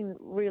 It's been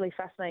really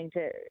fascinating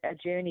to our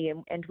journey,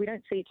 and we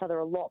don't see each other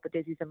a lot, but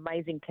there's this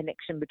amazing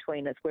connection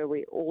between us where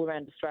we're all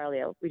around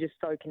Australia. We're just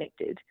so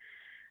connected.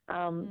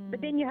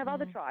 But then you have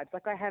other tribes.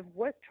 I have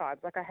work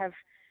tribes. I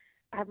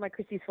have my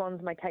Chrissy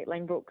Swans, my Kate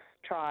Langbrooks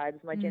tribes,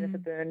 my Jennifer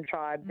Byrne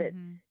tribe, that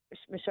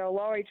Michelle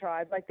Laurie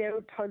tribe. They're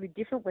totally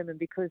different women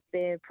because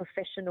they're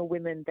professional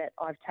women that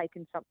I've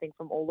taken something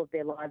from all of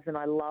their lives, and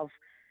I love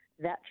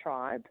that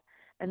tribe.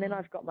 And then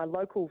I've got my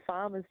local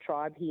farmers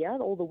tribe here,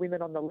 all the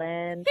women on the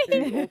land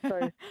who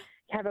also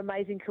have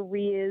amazing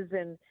careers.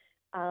 And,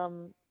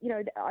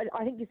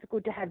 I think it's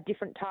good to have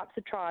different types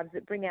of tribes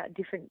that bring out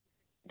different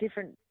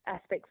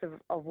aspects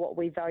of what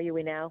we value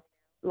in our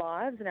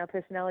lives and our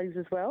personalities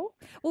as well.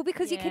 Well,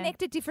 because you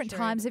connect at different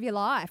times of your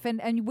life,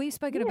 and we've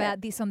spoken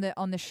about this on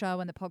the show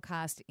and the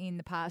podcast in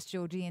the past,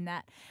 Georgie, in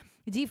that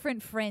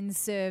different friends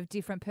serve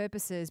different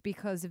purposes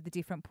because of the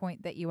different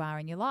point that you are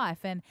in your life,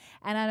 and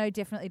I know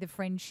definitely the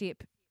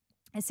friendship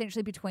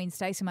essentially between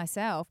Stacey and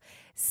myself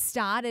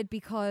started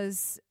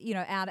because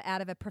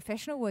out of a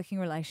professional working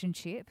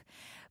relationship.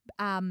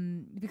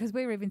 Because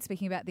we were even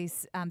speaking about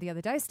this the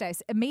other day,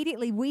 Stace,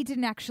 immediately we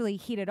didn't actually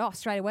hit it off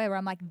straight away where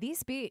I'm like,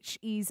 this bitch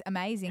is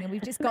amazing and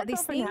we've just got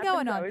this thing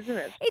going on. Isn't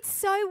it? It's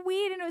so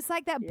weird, and it was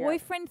like that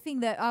boyfriend thing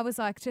that I was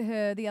like to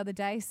her the other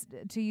day,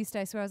 to you,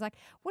 Stace, where I was like,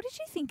 what did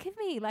you think of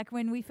me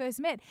when we first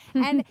met?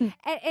 And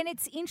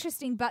it's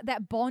interesting, but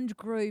that bond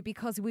grew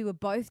because we were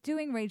both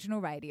doing regional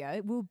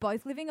radio. We were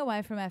both living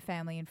away from our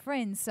family and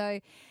friends.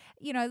 So,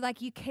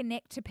 you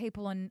connect to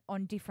people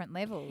on different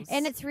levels.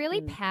 And it's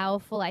really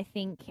powerful, I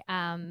think,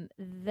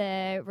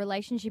 the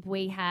relationship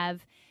we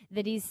have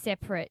that is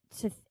separate.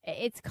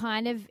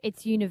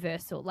 It's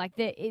universal.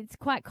 It's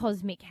quite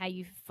cosmic how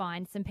you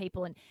find some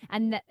people.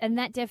 And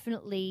that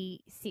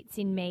definitely sits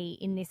in me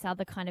in this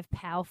other kind of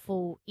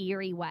powerful,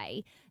 eerie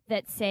way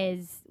that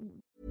says...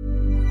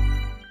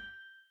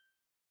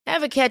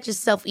 Ever catch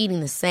yourself eating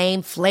the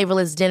same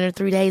flavorless dinner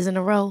 3 days in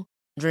a row?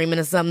 Dreaming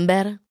of something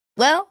better?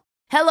 Well,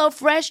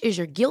 HelloFresh is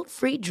your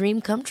guilt-free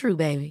dream come true,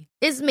 baby.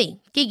 It's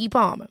me, Keke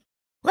Palmer.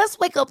 Let's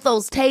wake up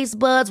those taste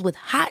buds with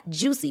hot,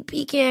 juicy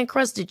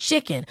pecan-crusted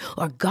chicken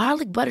or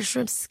garlic butter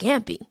shrimp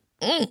scampi.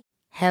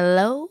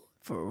 Hello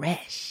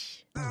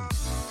Fresh.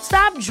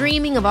 Stop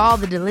dreaming of all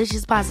the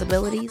delicious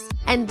possibilities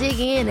and dig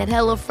in at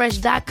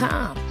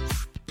HelloFresh.com.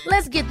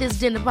 Let's get this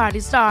dinner party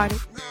started.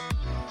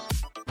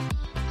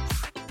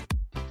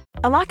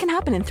 A lot can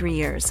happen in 3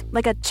 years,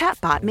 like a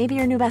chatbot may be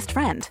your new best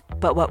friend.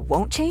 But what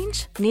won't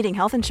change? Needing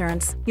health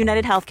insurance.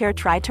 United Healthcare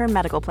Tri-Term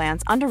Medical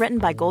Plans, underwritten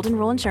by Golden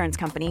Rule Insurance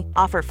Company,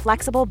 offer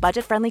flexible,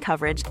 budget-friendly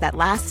coverage that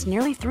lasts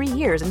nearly 3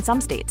 years in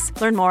some states.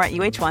 Learn more at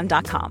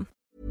uh1.com.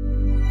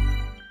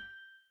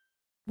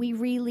 We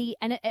really,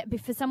 and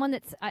for someone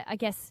that's, I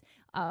guess,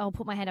 I'll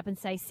put my hand up and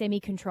say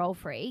semi-control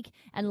freak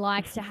and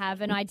likes to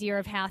have an idea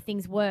of how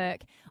things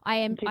work.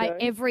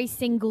 Every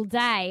single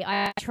day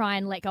I try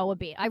and let go a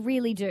bit. I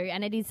really do,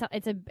 and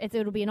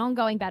it'll be an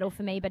ongoing battle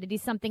for me, but it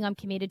is something I'm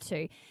committed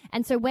to.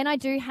 And so when I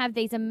do have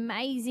these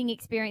amazing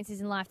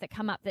experiences in life that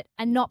come up that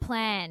are not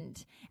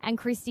planned, and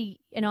Christy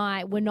and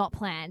I were not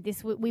planned.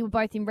 We were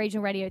both in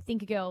regional radio.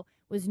 Think a Girl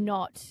was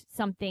not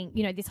something.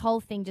 This whole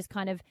thing just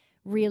kind of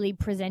really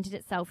presented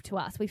itself to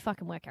us. We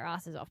fucking work our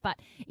asses off. But,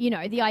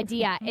 the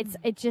idea,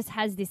 it just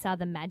has this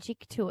other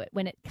magic to it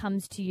when it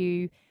comes to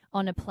you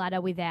on a platter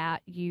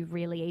without you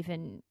really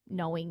even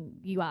knowing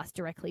you asked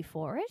directly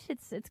for it.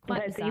 It's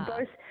quite bizarre.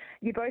 So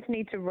you both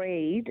need to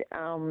read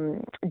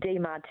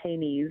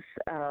DeMartini's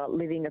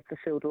Living a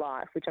Fulfilled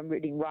Life, which I'm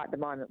reading right at the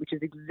moment, which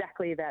is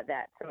exactly about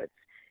that. So it's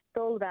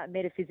all about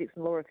metaphysics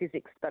and law of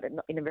physics, but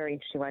in a very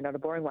interesting way, not a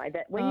boring way.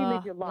 That when you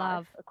live your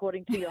life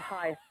according to your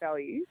highest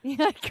values.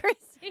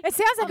 It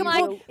sounds like a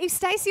book. If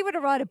Stacey were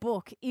to write a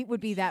book, it would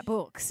be that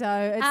book. So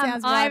it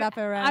sounds right up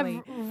her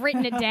alley. I've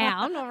written it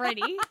down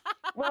already.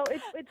 Well,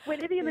 it's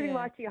whenever you're living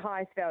life to your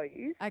highest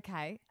values.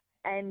 Okay.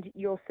 And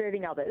you're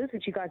serving others,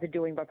 which you guys are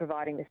doing by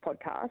providing this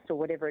podcast or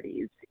whatever it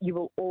is, you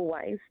will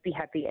always be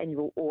happy and you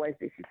will always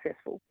be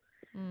successful.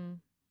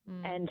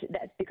 And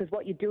that's because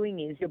what you're doing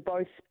is you're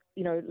both,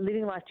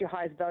 living life to your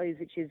highest values,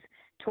 which is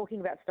talking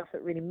about stuff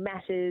that really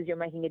matters. You're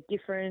making a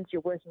difference.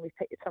 You're working with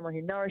someone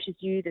who nourishes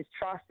you. There's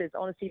trust, there's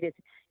honesty, there's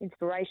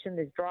inspiration,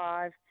 there's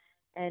drive,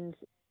 and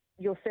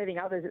you're serving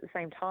others at the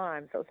same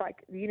time. So it's like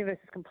the universe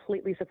is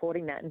completely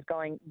supporting that and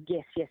going,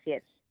 yes, yes,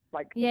 yes.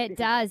 It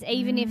does.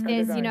 Even if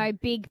there's,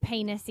 big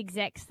penis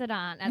execs that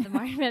aren't at the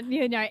moment,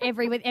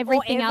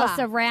 everything else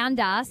around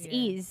us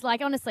is.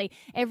 Like, honestly,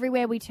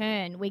 everywhere we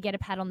turn, we get a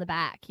pat on the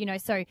back,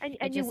 so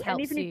it just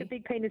helps even if the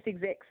big penis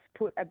execs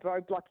put a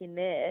roadblock in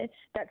there,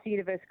 that's the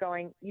universe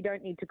going, you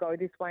don't need to go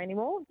this way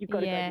anymore. You've got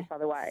to go this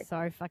other way.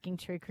 So fucking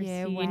true, Christy.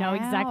 Yeah, You know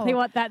exactly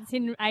what that's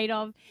in aid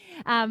of,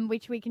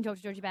 which we can talk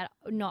to George about,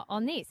 not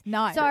on this.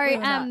 No. So,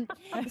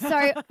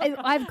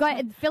 I've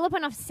got Philip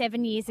went off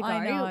 7 years ago.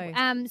 I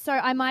know. So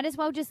I might as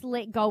well just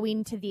let go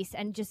into this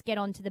and just get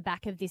on to the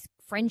back of this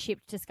friendship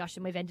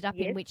discussion we've ended up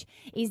in, which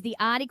is the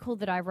article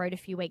that I wrote a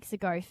few weeks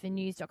ago for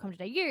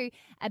news.com.au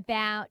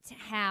about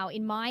how,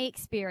 in my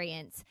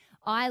experience,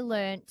 I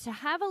learned to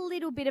have a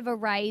little bit of a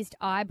raised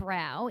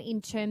eyebrow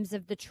in terms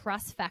of the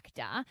trust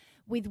factor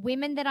with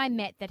women that I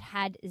met that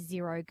had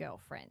zero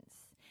girlfriends.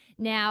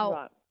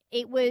 Now,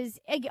 it was,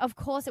 of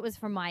course, it was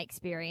from my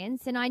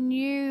experience, and I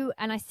knew,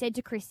 and I said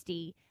to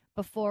Christy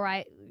before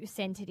I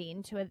sent it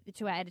in to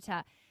our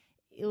editor,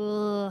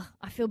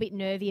 I feel a bit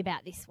nervy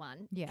about this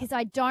one because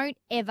I don't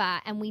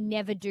ever, and we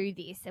never do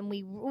this, and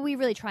we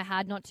really try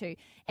hard not to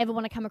ever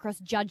want to come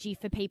across judgy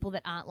for people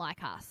that aren't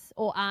like us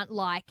or aren't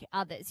like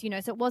others,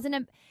 So it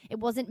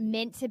wasn't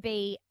meant to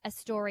be a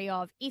story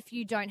of if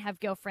you don't have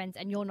girlfriends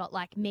and you're not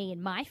like me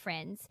and my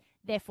friends,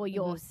 therefore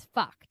you're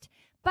fucked.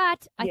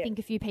 But I think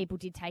a few people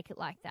did take it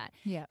like that.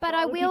 Yeah. But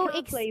I will. You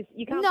can't please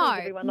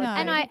everyone.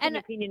 And an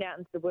opinion out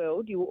into the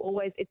world, you will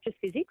always. It's just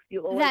physics.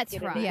 You'll always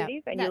get a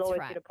negative, and you'll always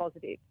get a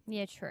positive.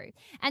 Yeah, true.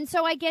 And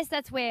so I guess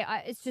that's where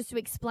it's just to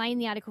explain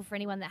the article for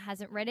anyone that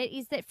hasn't read it.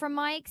 Is that from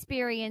my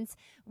experience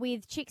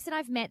with chicks that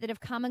I've met that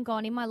have come and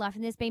gone in my life,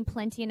 and there's been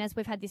plenty. And as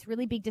we've had this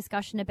really big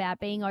discussion about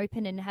being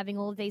open and having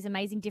all of these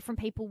amazing different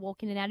people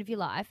walk in and out of your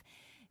life,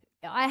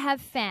 I have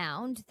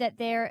found that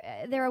there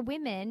are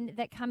women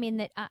that come in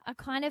that are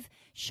kind of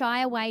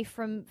shy away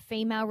from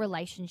female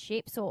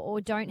relationships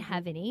or don't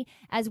have any,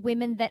 as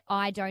women that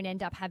I don't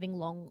end up having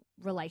long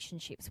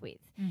relationships with.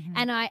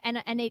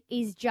 And it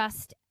is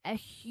just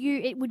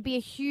it would be a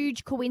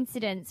huge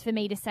coincidence for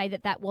me to say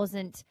that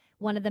wasn't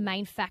one of the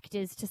main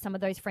factors to some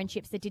of those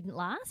friendships that didn't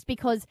last,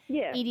 because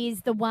it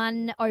is the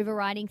one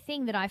overriding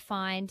thing that I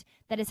find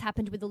that has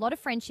happened with a lot of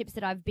friendships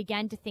that I've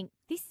began to think,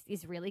 this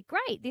is really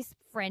great, this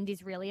friend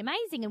is really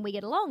amazing and we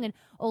get along and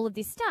all of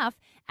this stuff,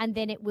 and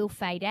then it will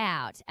fade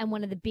out. And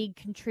one of the big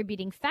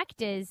contributing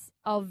factors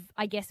of,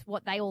 I guess,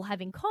 what they all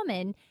have in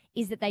common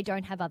is that they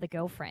don't have other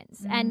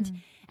girlfriends. And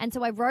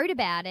so I wrote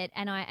about it,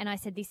 and I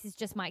said, this is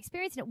just my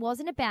experience, and it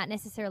wasn't about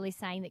necessarily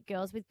saying that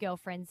girls with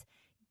girlfriends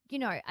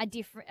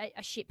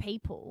are shit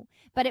people,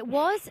 but it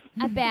was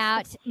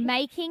about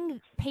making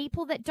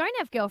people that don't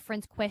have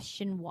girlfriends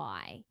question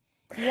why.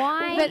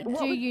 Why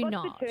do you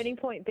not? What's the turning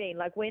point been?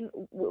 Like when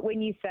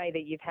you say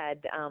that you've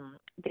had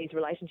these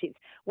relationships,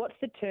 what's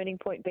the turning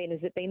point been?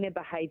 Has it been their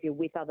behaviour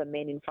with other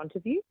men in front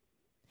of you?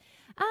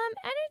 I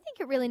don't think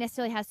it really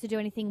necessarily has to do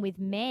anything with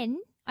men.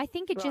 I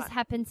think it just Right.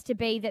 happens to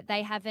be that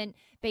they haven't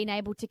been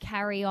able to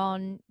carry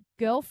on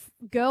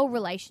girl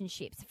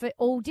relationships for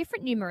all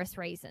different numerous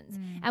reasons.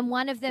 And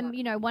one of them,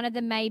 one of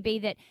them may be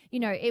that,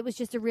 it was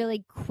just a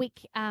really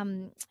quick,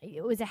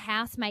 it was a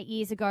housemate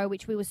years ago,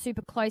 which we were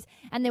super close,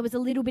 and there was a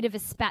little bit of a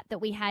spat that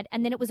we had,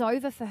 and then it was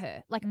over for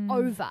her, like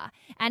over.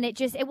 And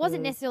it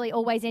wasn't necessarily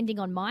always ending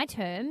on my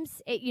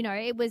terms.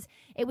 It was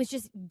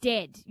just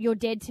dead. You're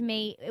dead to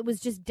me. It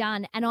was just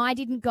done. And I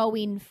didn't go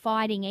in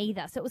fighting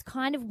either. So it was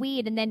kind of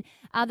weird. And then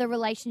other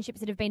relationships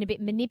that have been a bit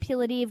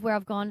manipulative where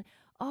I've gone,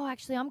 oh,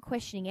 actually, I'm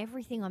questioning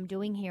everything I'm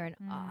doing here. And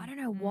I don't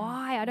know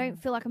why. I don't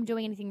feel like I'm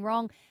doing anything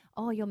wrong.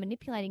 Oh, you're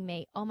manipulating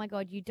me. Oh, my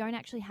God, you don't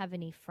actually have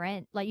any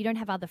friends. Like, you don't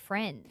have other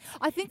friends.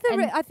 I think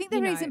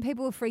the reason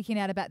people were freaking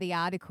out about the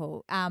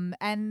article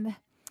and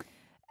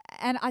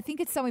I think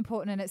it's so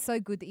important and it's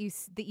so good that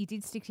you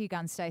did stick to your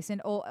guns, Stacey.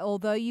 And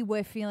although you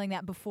were feeling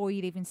that before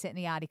you'd even sent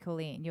the article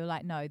in, you're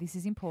like, no, this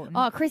is important.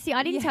 Oh, Chrissy,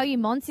 I didn't tell you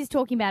Mons is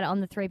talking about it on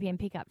the 3 p.m.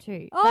 pickup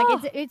too. Oh.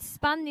 Like, it's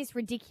spun this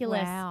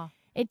ridiculous... Wow.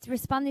 It's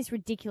spun this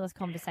ridiculous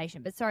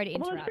conversation, but sorry to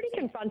interrupt. Well, it's pretty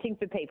confronting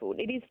for people.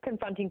 It is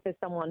confronting for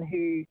someone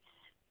who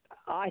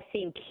I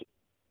think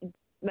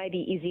maybe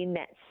is in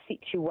that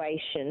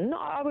situation.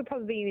 I would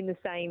probably be in the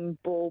same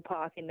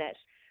ballpark in that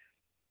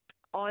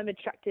I'm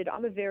attracted.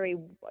 I'm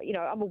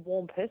a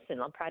warm person.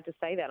 I'm proud to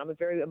say that. I'm a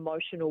very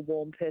emotional,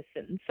 warm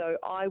person. So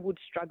I would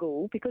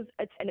struggle because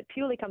it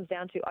purely comes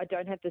down to I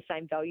don't have the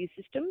same value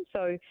system.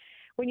 So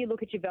when you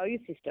look at your value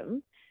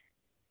system,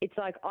 it's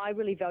like I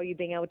really value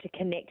being able to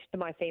connect to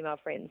my female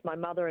friends. My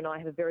mother and I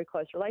have a very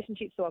close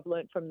relationship, so I've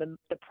learned from the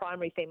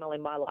primary female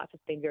in my life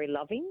has been very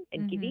loving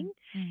and giving,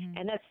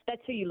 and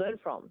that's who you learn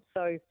from.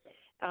 So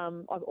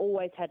I've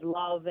always had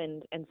love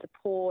and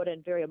support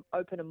and very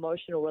open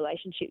emotional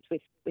relationships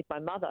with my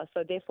mother.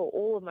 So therefore,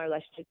 all of my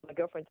relationships with my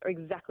girlfriends are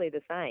exactly the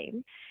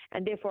same,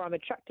 and therefore I'm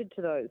attracted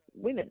to those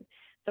women.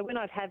 So when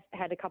I've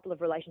had a couple of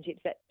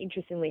relationships that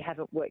interestingly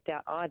haven't worked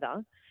out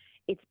either,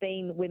 it's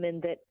been women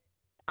that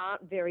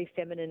aren't very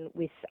feminine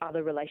with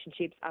other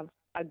relationships.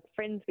 I'm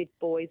friends with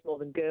boys more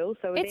than girls.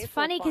 So it's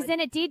funny because then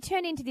it did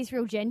turn into this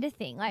real gender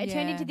thing. Like it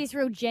turned into this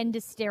real gender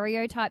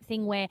stereotype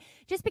thing where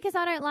just because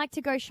I don't like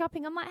to go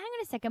shopping, I'm like, hang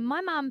on a second,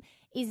 my mum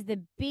is the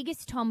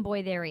biggest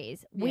tomboy there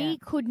is. We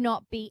could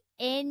not be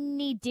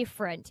any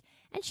different.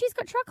 And she's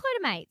got truckload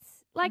of mates.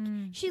 Like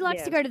she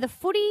likes to go to the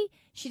footy.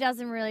 She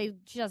doesn't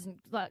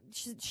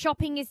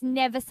shopping is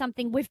never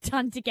something we've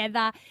done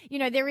together.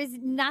 There is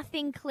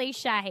nothing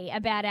cliche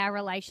about our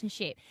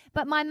relationship.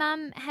 But my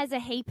mum has a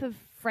heap of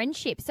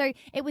friendship. So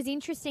it was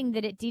interesting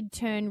that it did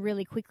turn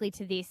really quickly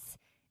to this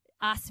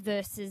us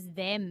versus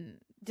them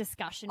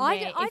discussion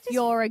where if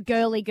you're a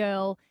girly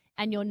girl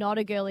and you're not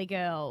a girly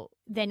girl,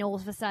 then all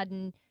of a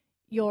sudden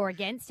you're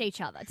against each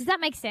other. Does that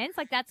make sense?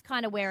 Like that's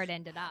kind of where it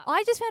ended up.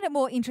 I just found it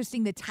more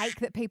interesting the take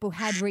that people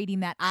had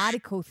reading that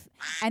article,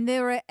 and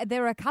there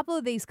are a couple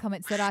of these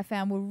comments that I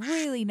found were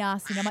really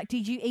nasty. And I'm like,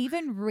 did you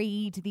even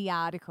read the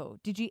article?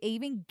 Did you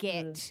even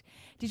get?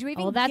 Did you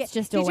even? Oh, that's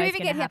just always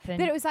going to happen.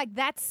 But it was like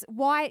that's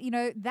why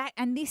that,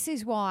 and this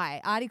is why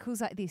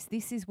articles like this.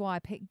 This is why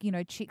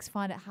chicks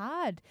find it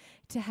hard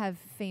to have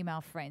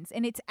female friends,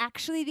 and it's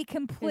actually the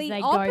complete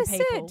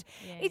opposite.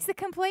 It's the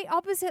complete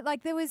opposite.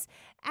 Like there was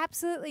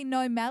absolutely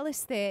no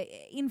malice there.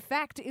 In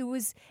fact, it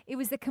was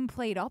the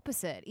complete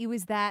opposite. It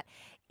was that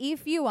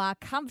if you are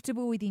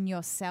comfortable within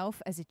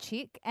yourself as a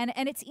chick, and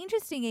it's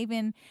interesting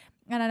even,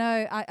 and I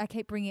know I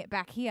keep bringing it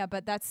back here,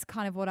 but that's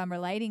kind of what I'm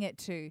relating it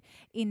to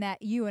in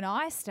that you and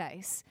I,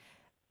 Stace,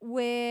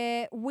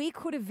 where we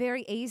could have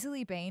very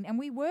easily been, and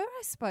we were,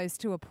 I suppose,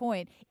 to a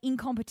point, in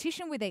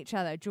competition with each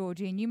other,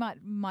 Georgie, and you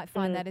might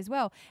find that as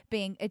well,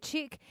 being a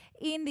chick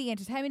in the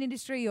entertainment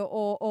industry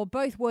or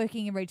both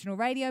working in regional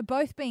radio,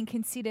 both being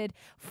considered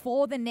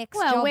for the next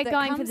job Well, we're that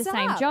going for comes the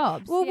same up.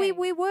 jobs. Well,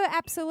 we were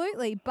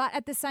absolutely, but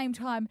at the same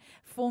time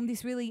formed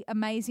this really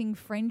amazing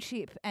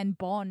friendship and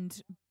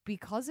bond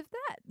because of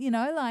that,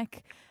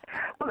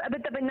 Well,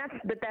 but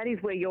that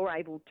is where you're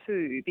able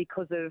to,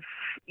 because of,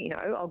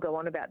 I'll go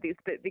on about this,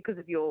 but because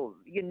of your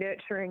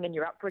nurturing and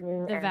your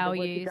upbringing the and values, the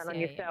work you've done on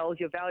yourselves,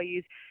 your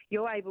values,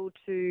 you're able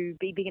to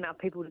be big enough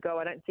people to go,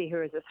 I don't see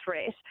her as a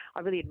threat. I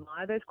really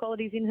admire those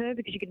qualities in her,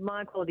 because you can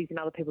admire qualities in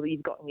other people that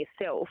you've got in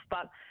yourself.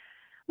 But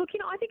look,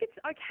 I think it's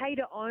okay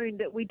to own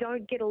that we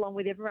don't get along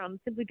with everyone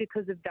simply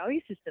because of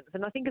value systems.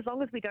 And I think as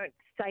long as we don't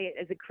say it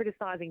as a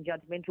criticising,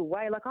 judgmental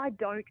way, like I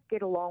don't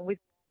get along with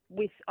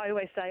I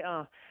always say,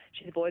 oh,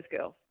 she's a boy's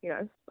girl,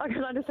 I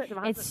can understand to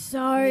my husband. It's so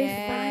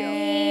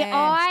funny.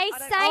 I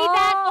say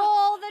that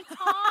all the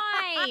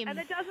time. And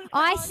it doesn't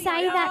I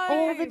say that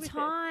all the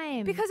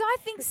time. Because I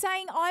think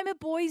saying I'm a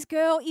boy's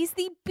girl is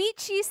the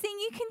bitchiest thing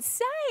you can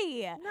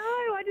say.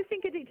 No, I just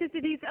think it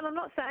is, and I'm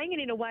not saying it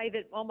in a way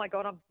that, oh my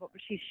God,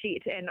 she's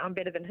shit and I'm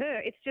better than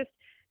her. It's just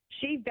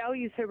she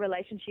values her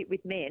relationship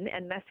with men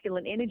and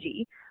masculine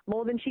energy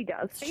more than she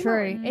does. It's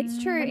true.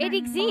 It's true. It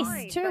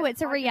exists too.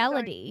 It's a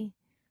reality.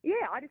 Yeah,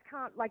 I just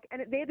can't,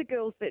 and they're the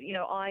girls that,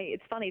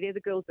 it's funny, they're the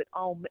girls that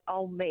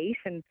I'll meet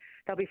and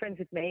they'll be friends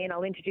with me and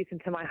I'll introduce them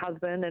to my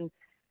husband, and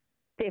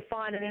they're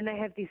fine, and then they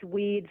have this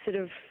weird sort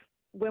of,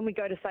 when we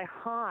go to say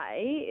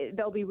hi,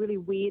 they'll be really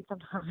weird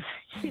sometimes,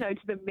 to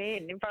the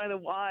men in front of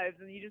the wives,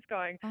 and you're just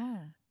going,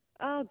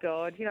 oh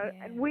God,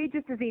 and we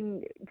just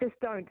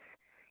don't.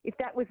 If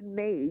that was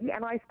me,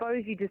 and I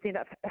suppose you just end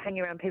up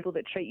hanging around people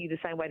that treat you the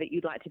same way that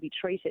you'd like to be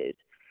treated,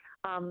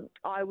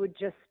 I would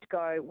just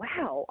go,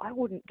 wow, I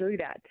wouldn't do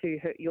that to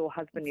your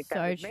husband if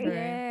that was me.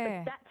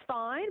 Yeah. But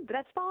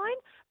that's fine.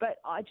 But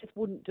I just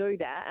wouldn't do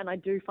that, and I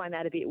do find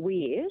that a bit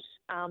weird.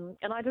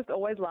 And I just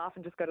always laugh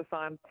and just go to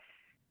Simon,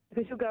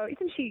 because she'll go,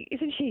 isn't she,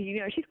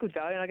 she's good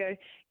value. And I go,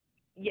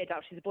 yeah, Dale,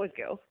 she's a boy's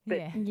girl.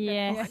 But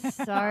Yes,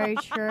 so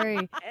true.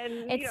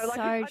 And, it's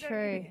so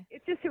true.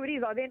 It's just who it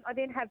is. I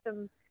then have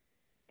them.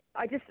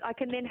 I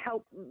can then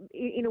help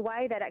in a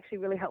way that actually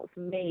really helps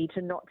me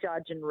to not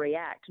judge and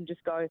react and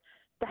just go,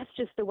 that's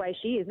just the way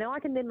she is. Now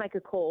I can then make a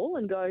call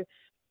and go,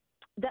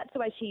 that's the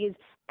way she is,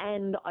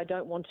 and I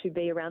don't want to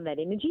be around that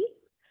energy,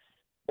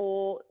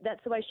 or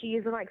that's the way she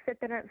is and I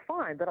accept that and it's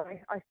fine. But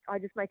I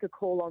just make a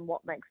call on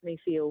what makes me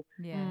feel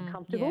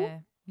comfortable.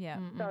 Yeah.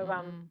 So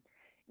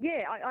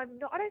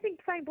I don't think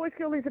saying boys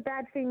girl is a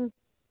bad thing.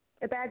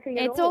 At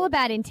It's all. all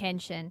about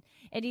intention.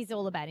 It is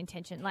all about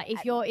intention. Like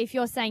if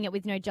you're saying it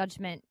with no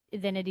judgment,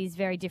 then it is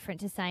very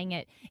different to saying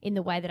it in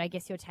the way that I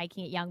guess you're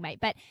taking it, young mate.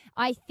 But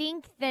I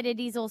think that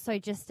it is also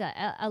just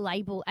a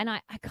label, and I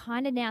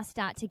kind of now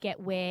start to get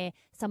where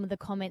some of the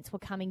comments were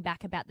coming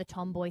back about the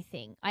tomboy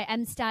thing. I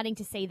am starting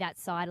to see that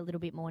side a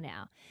little bit more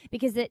now,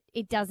 because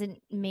it doesn't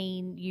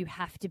mean you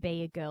have to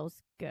be a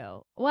girl's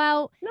girl.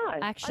 Well, no,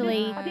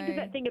 actually, I think there's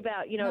that thing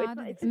about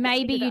it's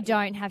maybe you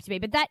don't have to be,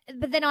 but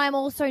then I'm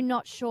also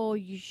not sure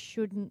you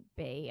shouldn't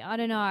be. I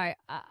don't know.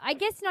 I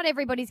guess not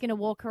everybody's going to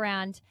walk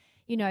around,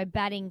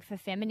 batting for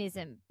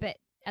feminism, but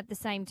at the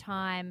same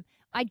time,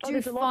 I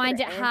do find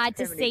it hard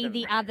to see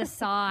the other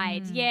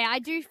side. Yeah, I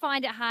do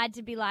find it hard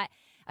to be like,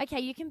 okay,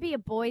 you can be a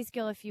boy's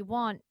girl if you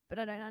want, but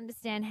I don't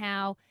understand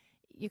how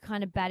you're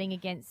kind of batting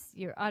against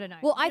your, I don't know.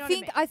 Well, I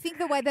think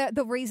the way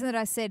the reason that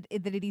I said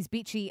that it is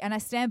bitchy, and I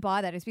stand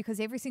by that, is because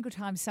every single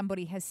time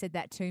somebody has said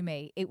that to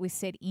me, it was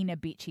said in a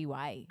bitchy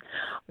way.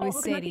 It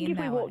was said I think in if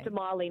we that walked way. a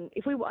mile in,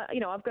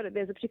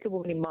 there's a particular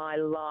woman in my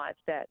life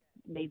that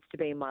needs to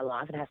be in my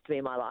life and has to be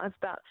in my life,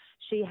 but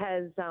she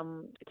has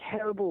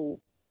terrible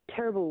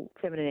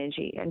feminine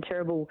energy and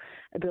terrible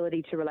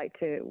ability to relate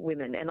to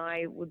women, and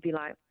I would be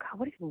like, God,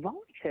 what is wrong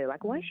with her?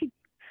 Like, why is she?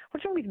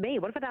 What's wrong with me?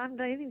 What if I haven't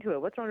done anything to her?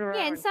 What's wrong with her?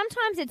 Yeah, and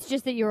sometimes it's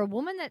just that you're a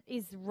woman that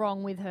is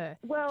wrong with her.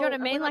 Well, do you know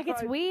what I mean? Like,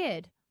 it's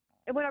weird.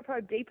 And when I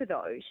probe deeper,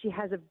 though, she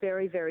has a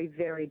very, very,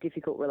 very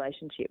difficult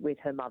relationship with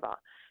her mother,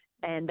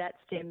 and that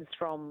stems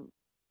from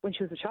when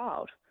she was a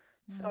child.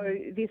 So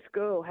this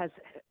girl has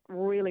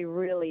really,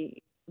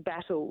 really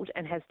battled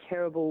and has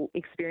terrible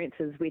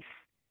experiences with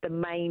the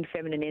main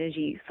feminine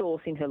energy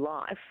source in her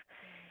life.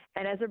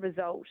 And as a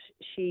result,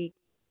 she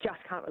just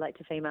can't relate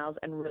to females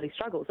and really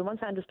struggles. And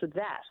once I understood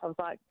that, I was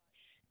like,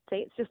 see,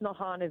 it's just not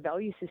high on her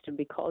value system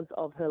because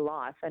of her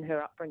life and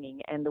her upbringing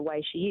and the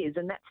way she is.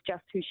 And that's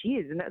just who she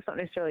is. And that's not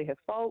necessarily her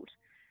fault.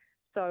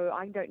 So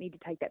I don't need to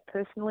take that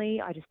personally.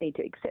 I just need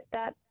to accept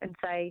that and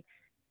say,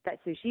 that's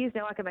who she is.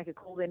 Now I can make a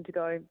call then to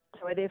go,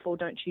 so I therefore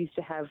don't choose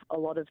to have a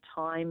lot of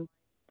time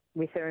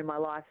with her in my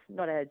life,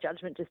 not out of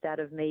judgment, just out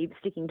of me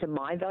sticking to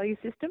my value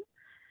system.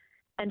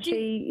 And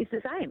she is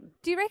the same.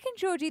 Do you reckon,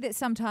 Georgie, that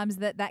sometimes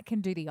that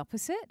can do the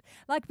opposite?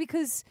 Like,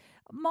 because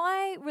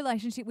my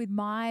relationship with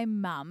my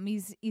mum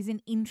is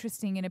an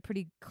interesting and a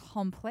pretty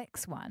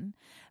complex one.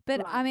 But,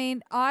 right. I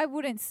mean, I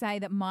wouldn't say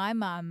that my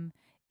mum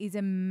is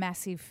a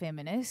massive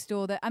feminist,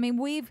 or that, I mean,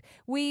 we've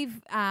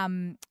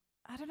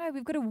I don't know,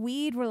 we've got a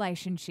weird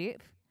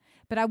relationship.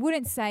 But I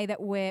wouldn't say that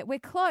we're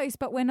close,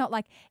 but we're not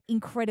like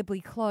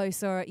incredibly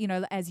close, or, you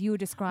know, as you were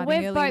describing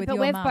earlier with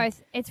your mum.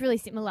 It's really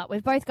similar.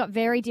 We've both got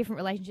very different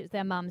relationships with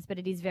our mums, but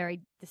it is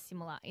very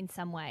similar in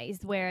some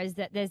ways. Whereas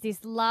that there's this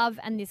love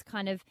and this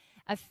kind of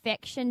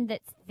affection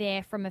that's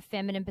there from a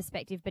feminine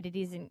perspective, but it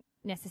isn't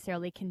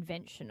necessarily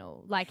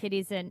conventional. Like it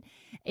is,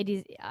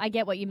 I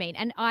get what you mean.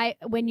 And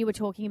when you were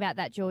talking about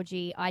that,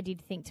 Georgie, I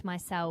did think to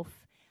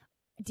myself,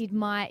 Did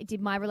my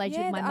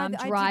relationship with my mum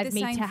drive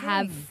me to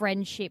have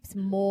friendships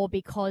more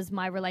because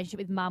my relationship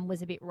with mum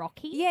was a bit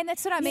rocky? Yeah, and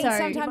that's what I mean. So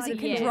sometimes it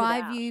can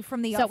drive you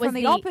from the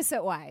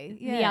opposite way.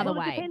 Yeah. The other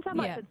way.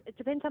 It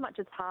depends how much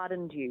it's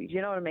hardened you. Do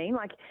you know what I mean?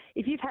 Like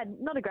if you've had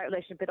not a great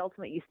relationship, but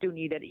ultimately you still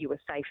knew that you were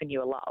safe and you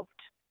were loved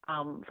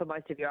for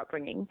most of your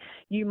upbringing,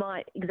 you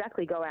might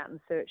exactly go out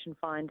and search and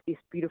find this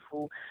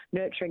beautiful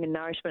nurturing and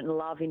nourishment and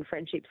love in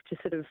friendships to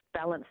sort of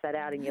balance that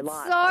out in your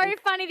life. So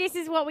funny. This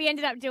is what we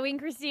ended up doing,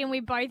 Christy, and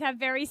we both have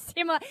very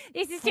similar.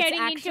 This is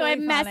turning into a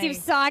massive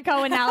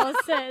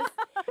psychoanalysis.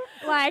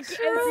 Like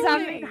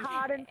something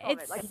hardened from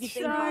it. Like you've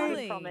been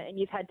hardened from it and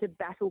you've had to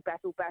battle,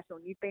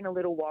 and you've been a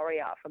little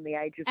warrior from the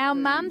age of our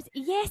mums.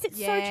 Yes, it's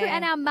so true.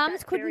 And our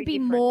mums couldn't be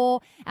more.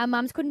 Our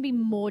mums couldn't be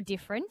more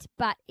different.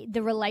 But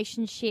the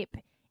relationship.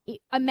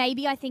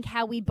 Maybe I think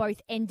how we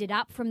both ended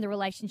up from the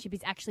relationship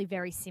is actually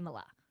very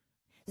similar.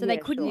 So they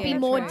couldn't be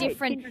more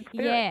different.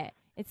 Yeah.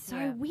 It's so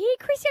weird,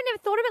 Chrissy. I never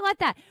thought of it like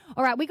that.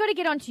 All right, we got to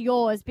get on to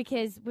yours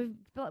because we're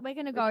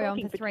going to go on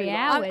for 3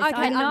 hours. Okay,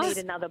 I know. need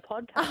another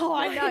podcast. Oh,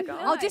 I know.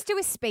 I'll just do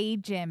a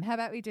speed gem. How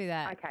about we do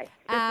that? Okay,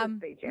 just a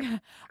speed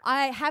gem.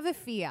 I have a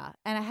fear,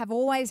 and I have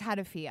always had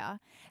a fear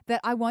that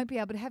I won't be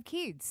able to have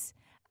kids.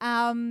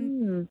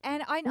 And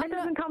that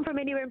doesn't come from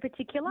anywhere in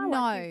particular?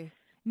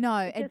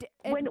 No.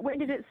 When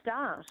did it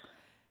start?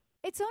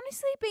 It's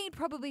honestly been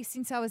probably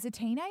since I was a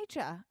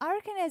teenager. I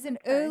reckon as an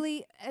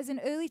early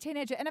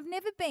teenager, and I've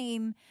never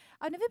been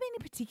a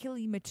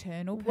particularly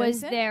maternal person. Was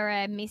there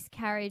a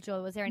miscarriage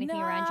or was there anything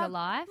around your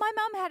life? My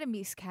mum had a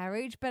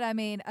miscarriage, but I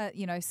mean,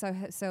 so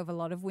have a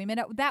lot of women.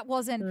 That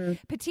wasn't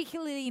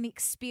particularly an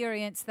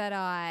experience that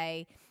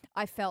I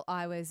felt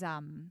I was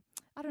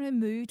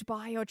moved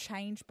by or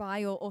changed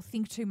by or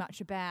think too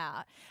much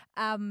about.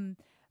 I'm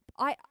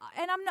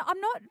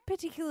not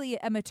particularly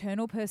a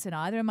maternal person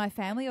either, and my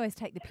family always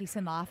take the piss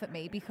and laugh at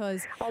me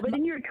because. Oh, but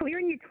then you're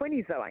in your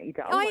 20s though, aren't you,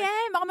 Dale? I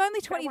am. I'm only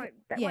 20.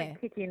 That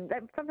won't kick in.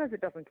 Sometimes it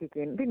doesn't kick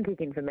in. It didn't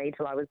kick in for me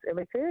till I was in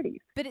my 30s.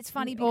 But it's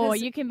funny because. Or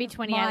you can be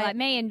 28 like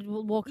me and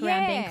walk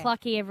around being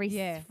clucky every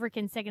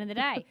freaking second of the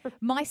day.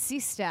 My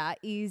sister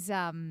is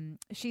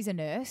she's a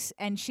nurse,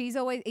 and she's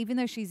always, even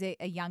though she's a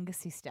younger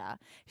sister,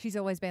 she's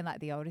always been like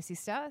the older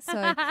sister.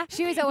 So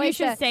she was always.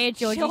 You should say it,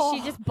 Georgie.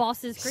 She just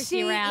bosses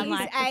Chrissy around. She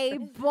is a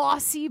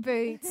bossy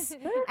boots,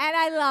 and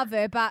I love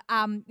her. But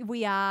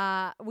we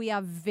are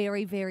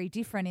very, very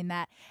different in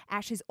that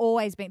Ash has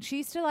always been. She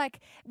used to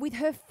with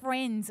her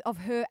friends of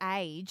her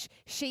age.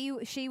 She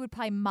would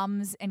play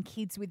mums and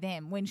kids with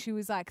them when she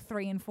was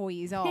 3 and 4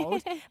 years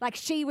old.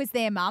 She was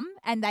their mum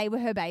and they were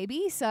her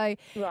baby. So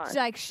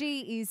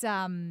she is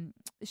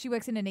she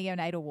works in a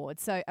neonatal ward,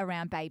 so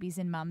around babies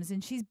and mums,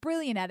 and she's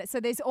brilliant at it. So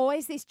there's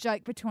always this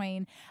joke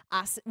between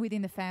us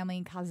within the family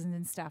and cousins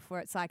and stuff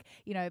where it's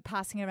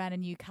passing around a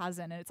new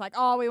cousin, and it's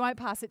we won't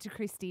pass it to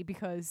Christy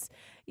because,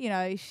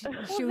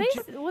 she'll.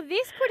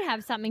 This could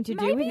have something to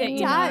do with it. It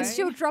does.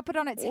 She'll drop it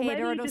on its head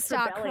or it'll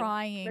start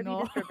crying. Maybe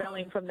just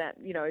rebelling from that,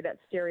 that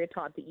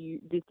stereotype that you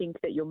think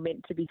that you're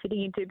meant to be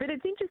fitting into. But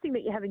it's interesting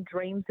that you're having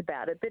dreams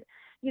about it. But,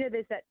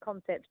 there's that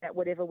concept that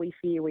whatever we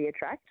fear, we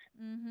attract.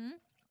 Mm-hmm.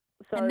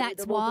 So and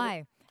that's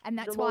why.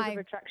 The laws of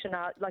attraction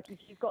are if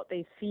you've got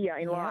this fear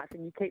in life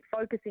and you keep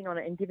focusing on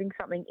it and giving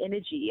something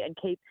energy and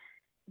keep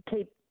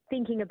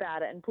thinking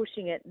about it and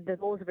pushing it, the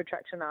laws of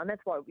attraction are, and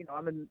that's why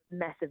I'm a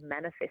massive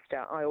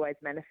manifester. I always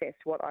manifest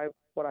what I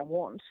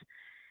want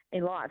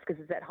in life because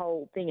it's that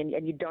whole thing,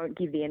 and you don't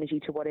give the energy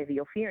to whatever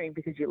you're fearing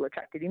because you'll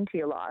attract it into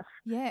your life.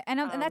 Yeah, and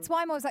that's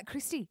why I'm always like,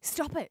 Christy,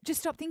 stop it.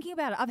 Just stop thinking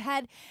about it. I've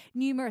had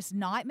numerous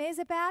nightmares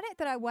about it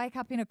that I wake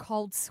up in a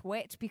cold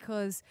sweat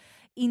because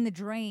in the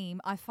dream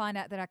I find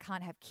out that I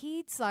can't have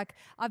kids.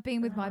 I've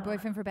been with my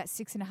boyfriend for about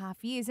 6.5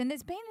 years, and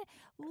there's been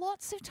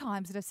lots of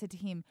times that I've said to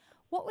him,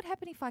 what would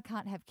happen if I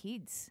can't have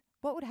kids?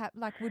 What would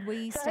happen? Would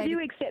we? So have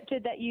you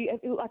accepted that you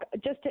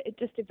just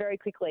to very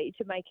quickly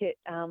to make it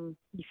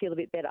you feel a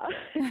bit better?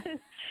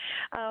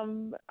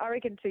 I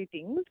reckon 2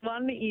 things.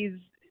 One is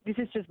this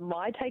is just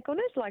my take on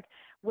it.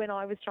 When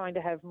I was trying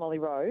to have Molly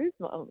Rose,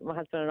 my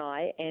husband and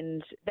I,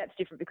 and that's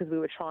different because we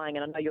were trying.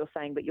 And I know you're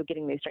saying, but you're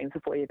getting these dreams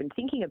before you're even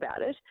thinking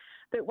about it.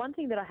 But one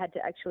thing that I had to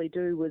actually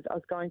do was I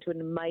was going to an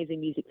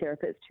amazing music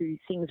therapist who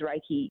sings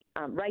Reiki.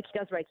 Reiki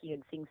does Reiki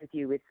and sings with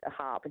you with a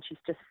harp, and she's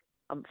just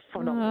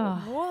phenomenal.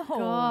 Oh,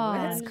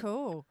 God. That's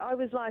cool. I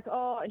was like,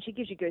 and she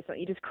gives you goosebumps.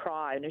 You just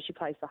cry. And as she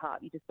plays the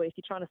harp, if you're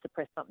trying to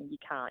suppress something, you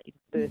can't. You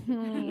just burst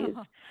into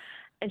tears.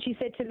 And she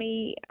said to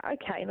me,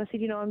 okay. And I said,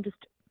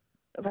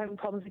 I'm having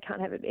problems. I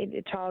can't have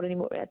a child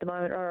anymore at the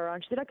moment.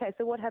 And she said, okay,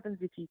 so what happens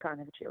if you can't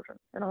have children?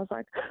 And I was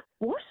like,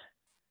 what?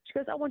 She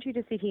goes, I want you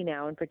to sit here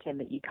now and pretend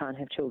that you can't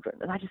have children.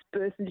 And I just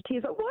burst into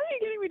tears. Why are you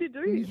getting me to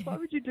do this? Why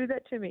would you do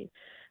that to me?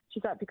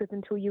 She's like, because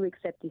until you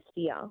accept this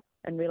fear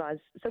and realise,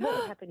 so what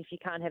would happen if you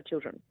can't have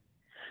children?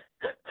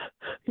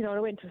 I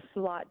went to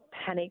slight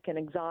panic and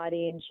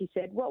anxiety, and she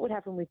said, what would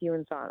happen with you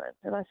and Simon?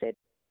 And I said,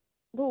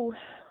 well,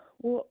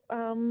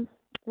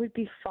 we'd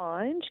be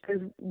fine. She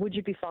goes, would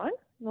you be fine?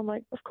 And I'm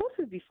like, of course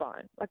we'd be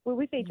fine. We're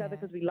with each other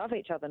because we love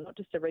each other, not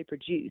just to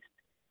reproduce.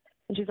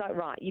 And she's like,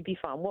 right, you'd be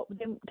fine.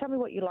 Then tell me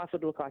what your life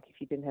would look like if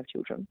you didn't have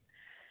children.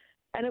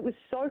 And it was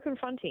so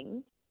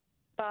confronting,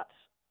 but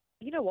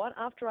you know what?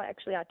 After I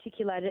actually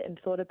articulated it and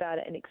thought about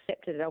it and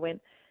accepted it, I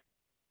went,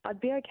 I'd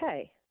be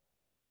okay.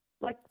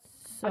 I'd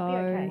be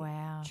okay.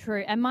 Wow.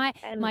 True. And my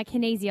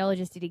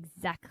kinesiologist did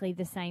exactly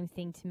the same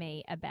thing to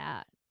me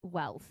about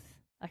wealth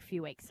a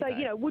few weeks ago.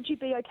 So, would you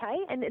be okay?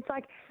 And it's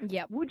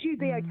would you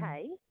be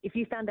okay if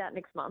you found out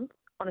next month,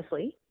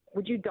 honestly,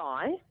 would you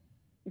die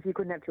if you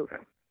couldn't have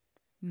children?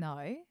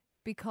 No,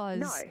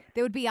 because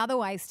there would be other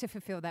ways to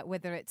fulfill that,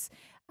 whether it's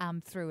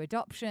through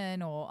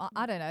adoption or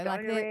I don't know,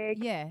 donor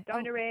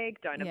egg,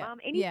 donor mum,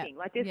 anything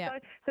like this.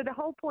 So the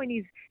whole point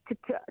is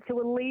to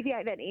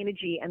alleviate that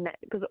energy, and that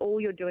because all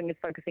you're doing is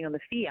focusing on the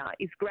fear,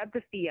 is grab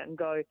the fear and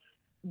go,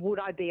 would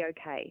I be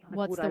okay?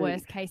 What's the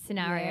worst case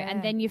scenario? Yeah.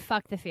 And then you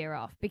fuck the fear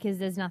off because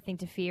there's nothing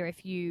to fear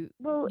if you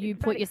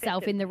put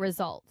yourself in the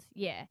result.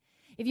 Yeah.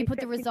 if you put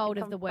the Accepting result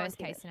of the becomes worst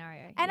fronting case it.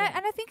 scenario. And,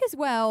 yeah. I think as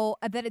well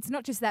that it's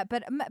not just that,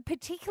 but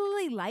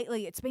particularly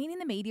lately, it's been in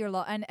the media a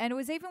lot. And it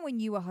was even when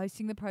you were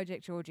hosting the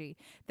project, Georgie,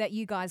 that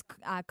you guys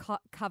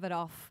covered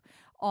off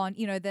on,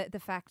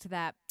 the fact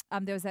that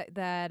there was that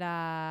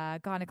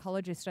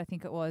gynecologist, I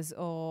think it was,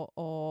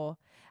 or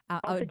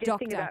a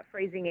Suggesting doctor. about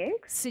freezing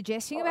eggs.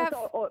 Suggesting about...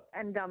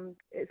 and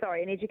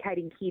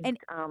educating kids in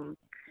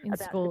about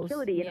schools.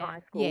 fertility in Yeah.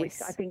 high school,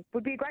 which I think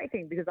would be a great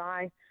thing because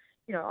I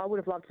would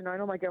have loved to know,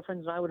 and all my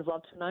girlfriends and I would have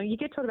loved to know. You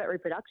get taught about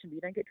reproduction, but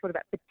you don't get taught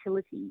about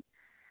fertility.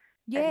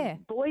 Yeah.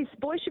 And boys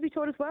should be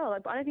taught as well. I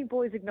don't think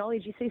boys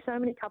acknowledge. You see so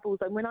many couples,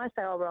 and when I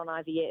say, we're on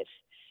IVF,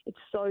 it's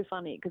so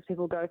funny because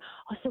people go,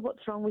 oh, so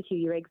what's wrong with you?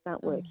 Your eggs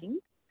aren't working.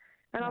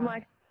 And I'm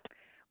like,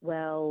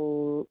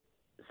 well,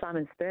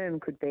 Simon's sperm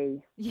could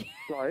be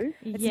slow.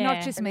 It's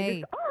not just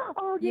me.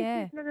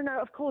 Yes, no,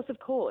 of course.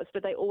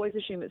 But they always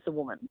assume it's a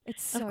woman.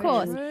 It's so Of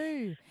course.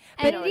 true.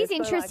 And know, it is it's so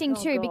interesting like,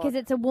 oh, too God. because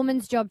it's a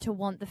woman's job to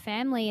want the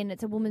family and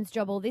it's a woman's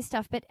job all this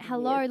stuff. But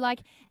hello, like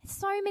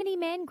so many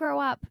men grow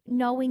up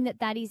knowing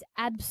that is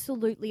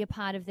absolutely a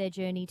part of their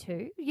journey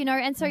too,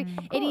 and so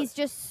it is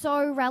just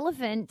so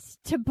relevant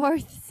to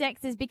both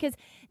sexes because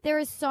there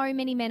are so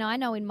many men I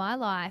know in my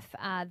life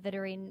that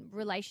are in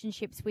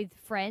relationships with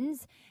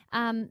friends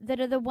that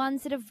are the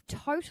ones that have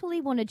totally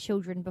wanted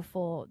children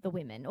before the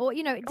women, or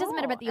it doesn't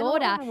matter about the and a lot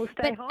order. of them will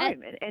stay but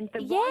home, and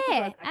the yeah,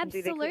 wives can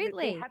do that 'cause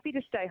absolutely. they're happy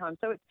to stay home.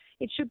 So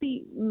it should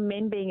be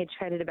men being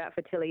educated about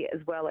fertility as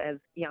well as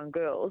young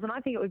girls, and I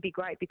think it would be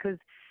great because.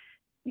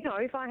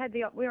 If I had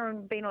been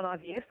on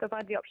IVF, so if I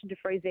had the option to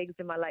freeze eggs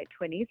in my late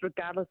 20s,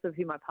 regardless of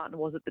who my partner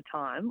was at the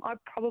time, I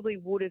probably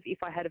would have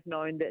if I had have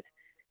known that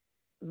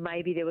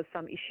maybe there was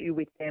some issue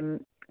with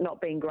them not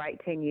being great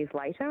 10 years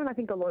later. And I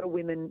think a lot of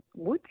women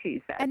would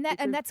choose that. And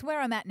that's where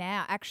I'm at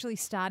now, actually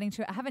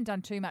I haven't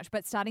done too much,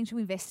 but starting to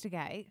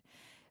investigate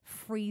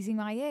freezing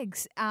my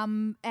eggs.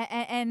 And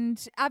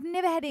I've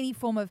never had any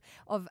form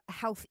of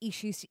health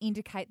issues to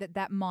indicate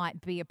that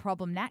might be a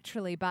problem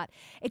naturally. But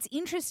it's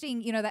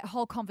interesting, that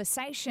whole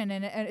conversation.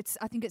 And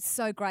I think it's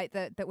so great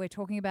that we're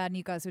talking about, and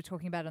you guys were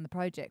talking about on the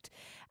project,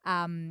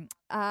 about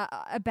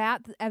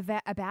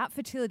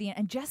fertility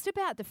and just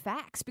about the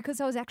facts, because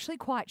I was actually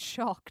quite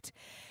shocked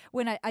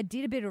when I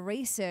did a bit of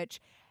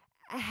research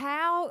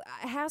how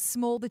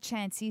small the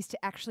chance is to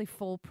actually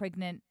fall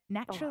pregnant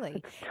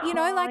naturally.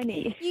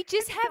 Tiny. You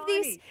just have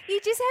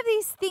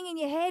this thing in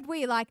your head where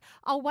you're like,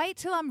 I'll wait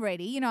till I'm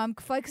ready. I'm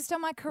focused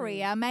on my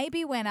career.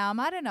 Maybe when I'm,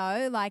 I don't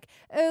know, like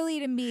early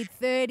to mid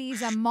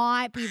 30s, I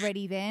might be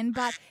ready then.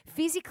 But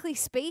physically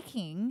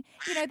speaking,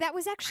 that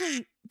was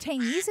actually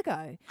 10 years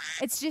ago.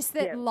 It's just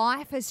that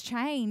life has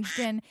changed.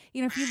 And,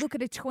 if you look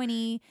at a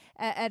 20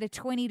 to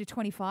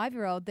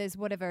 25-year-old, there's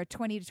a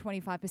 20 to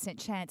 25%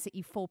 chance that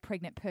you fall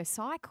pregnant per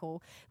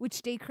cycle,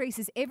 which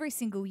decreases every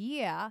single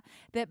year,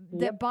 that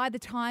by the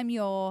time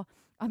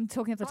I'm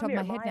talking off the top of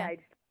my head now. Age,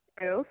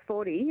 girls,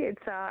 40,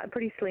 it's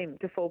pretty slim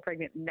to fall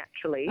pregnant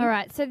naturally. All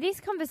right, so this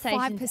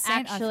conversation is 5%,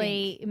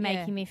 actually I think.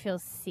 making me feel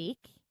sick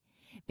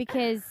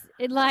because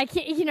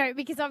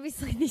because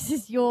obviously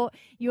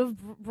you've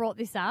brought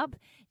this up,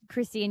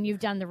 Christy, and you've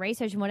done the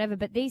research and whatever,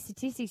 but these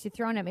statistics are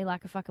thrown at me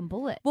like a fucking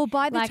bullet. Well,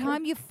 by the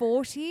time you're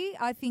 40,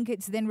 I think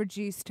it's then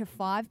reduced to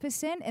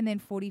 5%, and then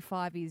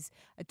 45 is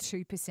a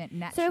 2%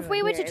 naturally. So if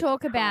we were to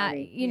talk about,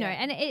 tiny.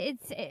 and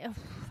it's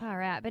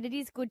far out, but it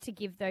is good to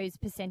give those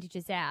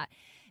percentages out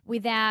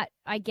without,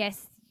 I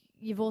guess,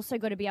 you've also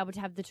got to be able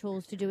to have the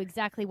tools to do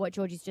exactly what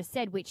Georgie's just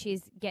said, which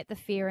is get the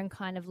fear and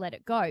kind of let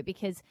it go,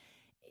 because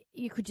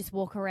you could just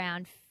walk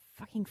around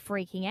fucking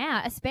freaking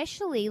out,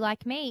 especially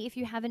like me, if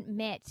you haven't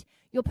met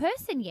your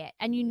person yet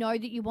and you know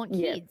that you want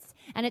kids.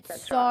 And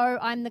it's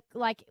I'm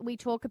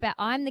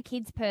the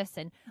kids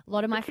person. A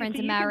lot of my friends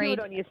are married. You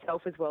can do it on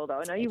yourself as well, though.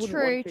 I know you wouldn't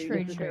want to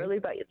necessarily,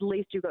 but at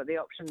least you've got the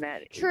option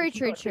that if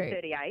you got to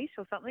 38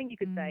 or something, you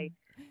could say,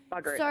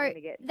 bugger it, I'm going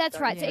to get that's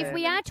right. So if sperm.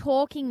 we are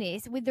talking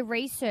this with the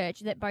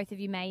research that both of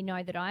you may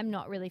know that I'm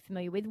not really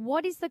familiar with,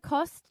 what is the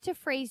cost to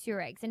freeze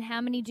your eggs and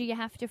how many do you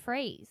have to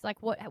freeze?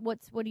 Like what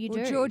do you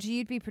do? George,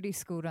 you'd be pretty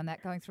schooled on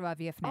that going through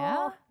IVF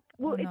now.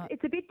 Well,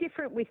 it's a bit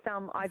different with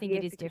IVF. I think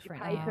it is because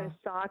different. You pay per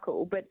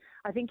cycle, but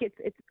I think it's.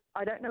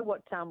 I don't know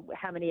what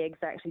how many eggs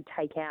they actually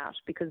take out,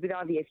 because with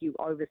IVF you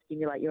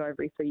overstimulate your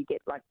ovaries, so you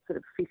get like sort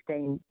of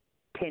 10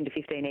 to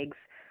 15 eggs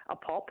a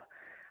pop.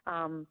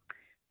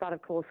 But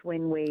of course,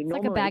 when we it's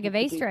normally like a bag of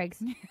Easter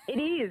eggs. It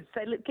is.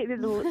 So get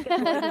them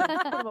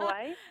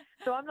away.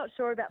 So I'm not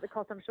sure about the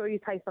cost. I'm sure you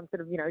pay some sort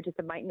of, just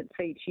a maintenance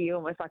fee each year,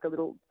 almost like a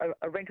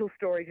rental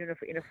storage in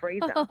a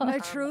freezer. No,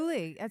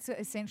 truly, that's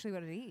essentially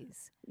what it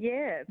is.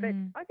 Yeah, but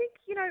I think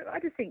I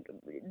just think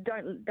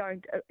don't.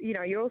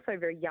 You're also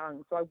very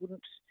young, so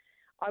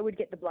I would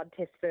get the blood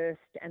test first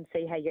and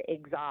see how your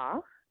eggs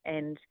are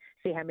and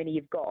see how many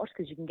you've got,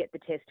 because you can get the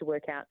test to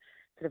work out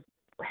sort of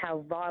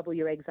how viable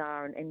your eggs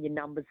are and your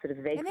numbers sort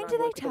of eggs. And then do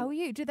they tell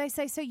you? Do they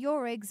say, so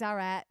your eggs are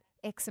at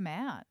X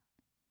amount?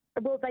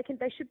 Well, they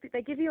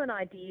give you an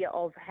idea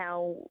of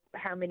how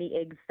many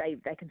eggs they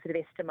can sort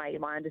of estimate.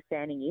 My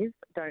understanding is,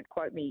 don't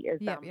quote me, as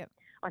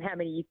on how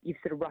many you've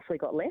sort of roughly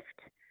got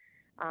left.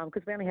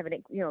 Because we only have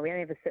we only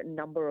have a certain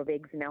number of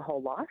eggs in our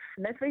whole life,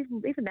 and that's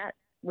even that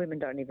women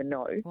don't even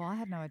know. Well, I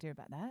had no idea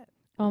about that.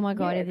 Oh my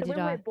God, yeah, neither so did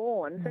when I. we're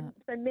born,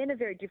 so men are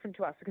very different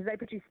to us because they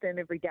produce sperm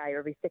every day or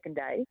every second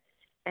day,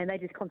 and they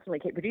just constantly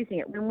keep producing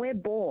it. When we're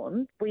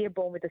born, we are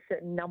born with a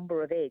certain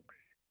number of eggs,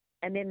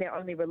 and then they're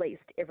only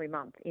released every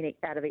month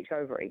out of each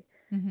ovary.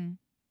 Mm-hmm.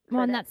 So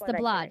well, and that's the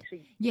blood.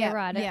 Yeah,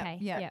 right. Yeah, okay.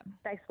 yeah.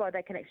 That's why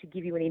they can actually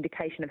give you an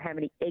indication of how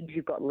many eggs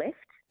you've got left.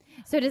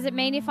 So does it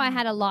mean if I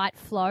had a light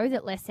flow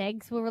that less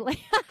eggs were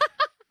released?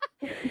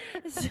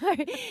 So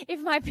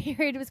if my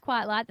period was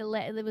quite light,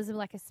 there was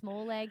like a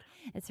small egg.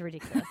 It's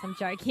ridiculous. I'm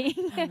joking.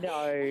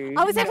 No.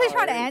 I was actually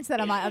trying to answer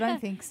that. I'm like, I don't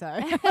think so.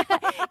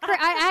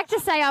 I have to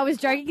say I was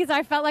joking because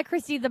I felt like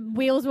Christy, the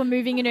wheels were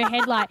moving in her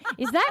head. Like,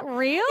 is that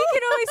real? You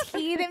can always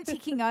hear them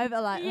ticking over.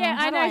 Like, yeah,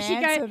 how I know. do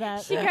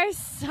She goes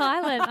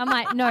silent. I'm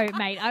like, no,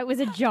 mate, it was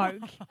a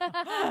joke.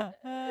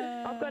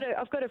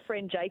 I've got a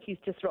friend, Jake, who's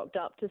just rocked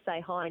up to say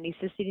hi, and he's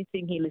just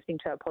sitting here listening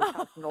to our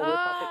podcast and all the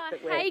topics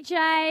that we're hey, Jake.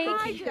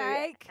 Hi,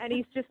 Jake. And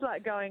he's just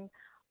like going,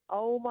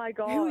 oh my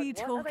God, who are you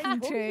what talking are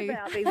they talking to?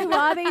 about? These Who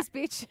are these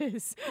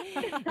bitches?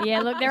 Yeah,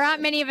 look, there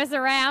aren't many of us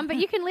around, but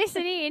you can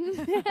listen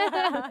in.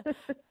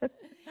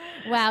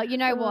 Well, you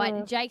know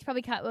what? Jake's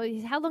probably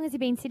how long has he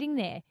been sitting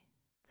there?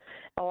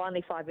 Oh,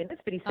 only 5 minutes,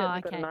 but he's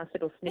certainly got a nice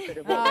little snippet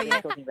of what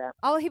we're talking about.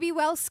 Oh, he'll be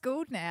well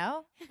schooled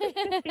now.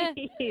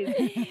 He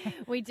is.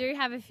 We do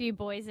have a few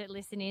boys that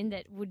listen in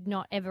that would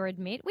not ever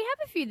admit. We have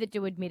a few that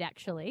do admit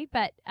actually,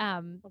 but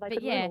well, they but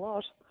could yeah, learn a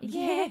lot.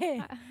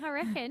 Yeah, I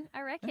reckon,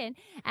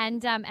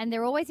 and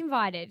they're always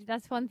invited.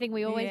 That's one thing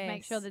we always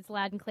make sure that's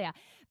loud and clear.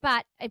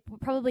 But it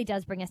probably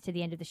does bring us to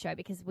the end of the show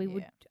because we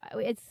would.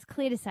 It's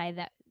clear to say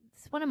that.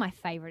 It's one of my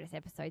favourite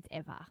episodes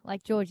ever.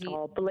 Like, Georgie,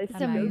 it's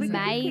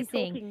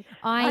amazing.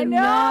 I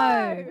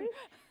know.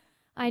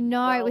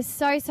 Well, it was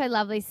so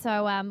lovely.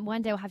 So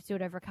one day we'll have to do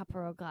it over a cup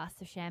or a glass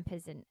of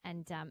champers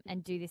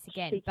and do this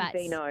again. But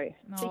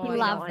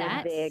love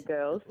that. There,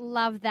 girls.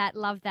 Love that.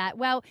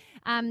 Well,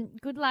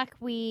 good luck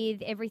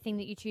with everything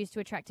that you choose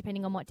to attract,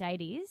 depending on what day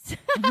it is.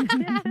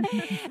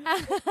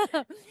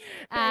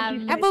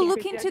 And we'll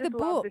look into the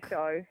book.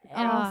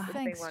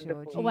 Thanks,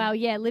 Georgie. Well,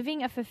 yeah,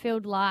 living a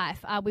fulfilled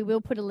life. We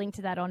will put a link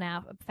to that on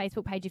our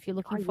Facebook page if you're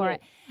looking for it.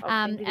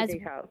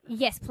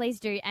 Yes, please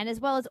do, and as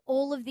well as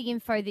all of the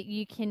info that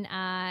you can.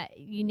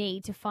 You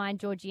need to find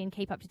Georgie and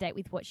keep up to date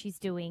with what she's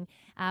doing.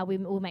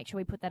 We'll make sure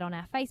we put that on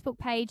our Facebook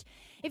page.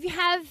 If you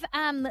have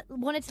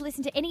wanted to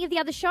listen to any of the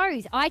other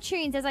shows,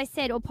 iTunes, as I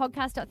said, or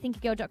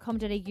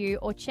podcast.thinkergirl.com.au,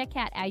 or check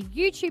out our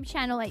YouTube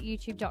channel at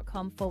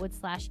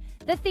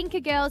youtube.com/The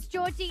Thinker Girls.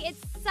 Georgie, it's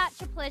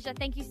such a pleasure.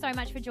 Thank you so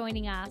much for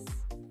joining us.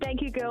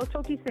 Thank you, girls.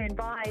 Talk to you soon.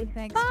 Bye.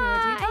 Thanks,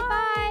 Bye. Georgie.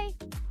 Bye.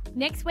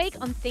 Next week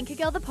on Thinker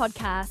Girl, the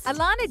podcast.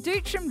 Alana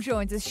Dutram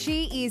joins us.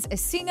 She is a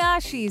singer.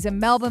 She is a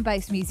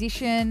Melbourne-based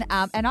musician.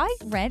 And I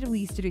randomly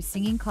used to do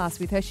singing class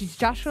with her. She's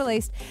just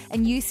released a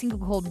new single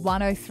called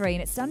 103,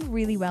 and it's done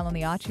really well on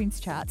the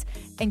iTunes charts.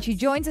 And she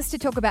joins us to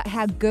talk about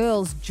how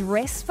girls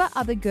dress for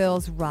other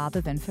girls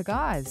rather than for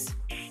guys.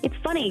 It's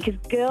funny because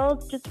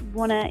girls just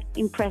want to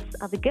impress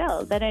other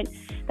girls. They don't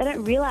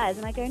realise.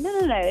 And I go,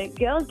 no.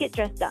 Girls get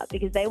dressed up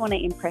because they want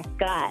to impress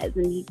guys.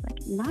 And he's like,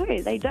 no,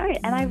 they don't.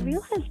 And I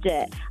realised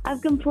it.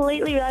 I've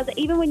completely realised that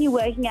even when you're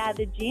working out at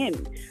the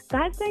gym,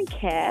 guys don't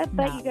care.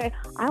 But you go,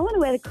 I want to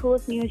wear the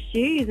coolest, newest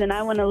shoes and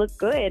I want to look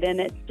good. And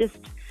it's just,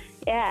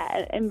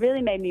 it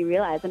really made me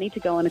realise I need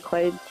to go on a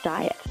clothes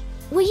diet.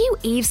 Were you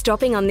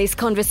eavesdropping on this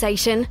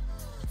conversation?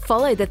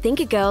 Follow the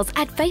Thinker Girls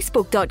at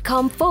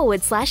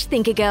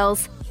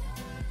facebook.com/thinkergirls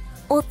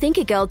or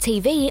Thinker Girl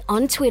TV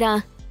on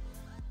Twitter.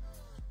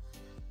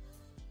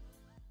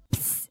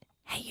 Psst,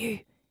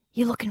 hey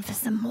you looking for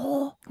some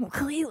more? Well,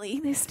 clearly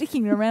they're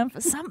sticking around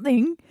for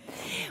something.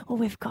 Well,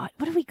 what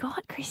have we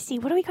got, Christy?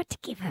 What have we got to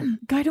give them?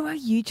 Go to our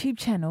YouTube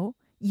channel,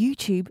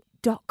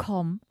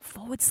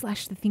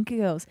 youtube.com/The Thinker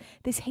Girls.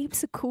 There's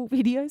heaps of cool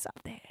videos up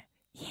there.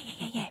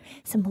 Yeah.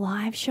 Some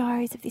live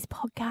shows of this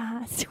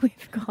podcast.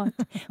 We've got,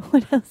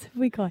 what else have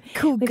we got?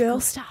 Cool girl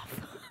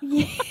stuff.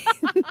 Yeah.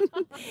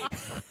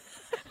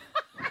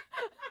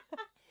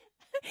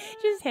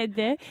 Just head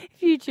there,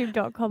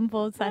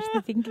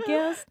 youtube.com/The Thinker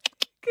Girls.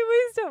 Can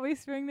we stop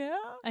whispering now?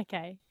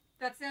 Okay.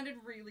 That sounded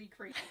really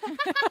creepy.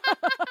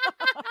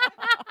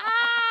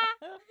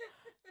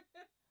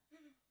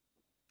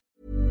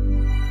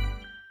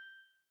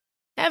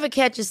 Ever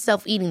catch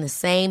yourself eating the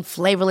same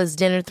flavorless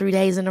dinner 3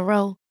 days in a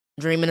row?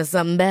 Dreaming of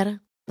something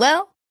better?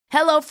 Well,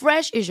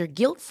 HelloFresh is your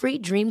guilt-free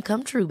dream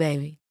come true,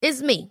 baby.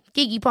 It's me,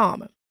 Keke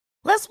Palmer.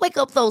 Let's wake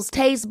up those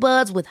taste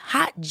buds with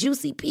hot,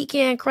 juicy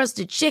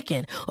pecan-crusted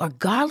chicken or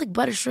garlic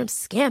butter shrimp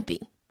scampi.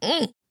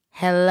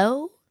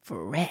 Hello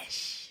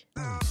Fresh.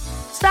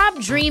 Stop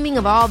dreaming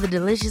of all the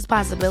delicious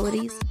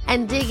possibilities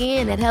and dig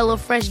in at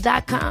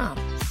HelloFresh.com.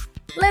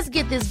 Let's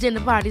get this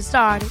dinner party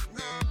started.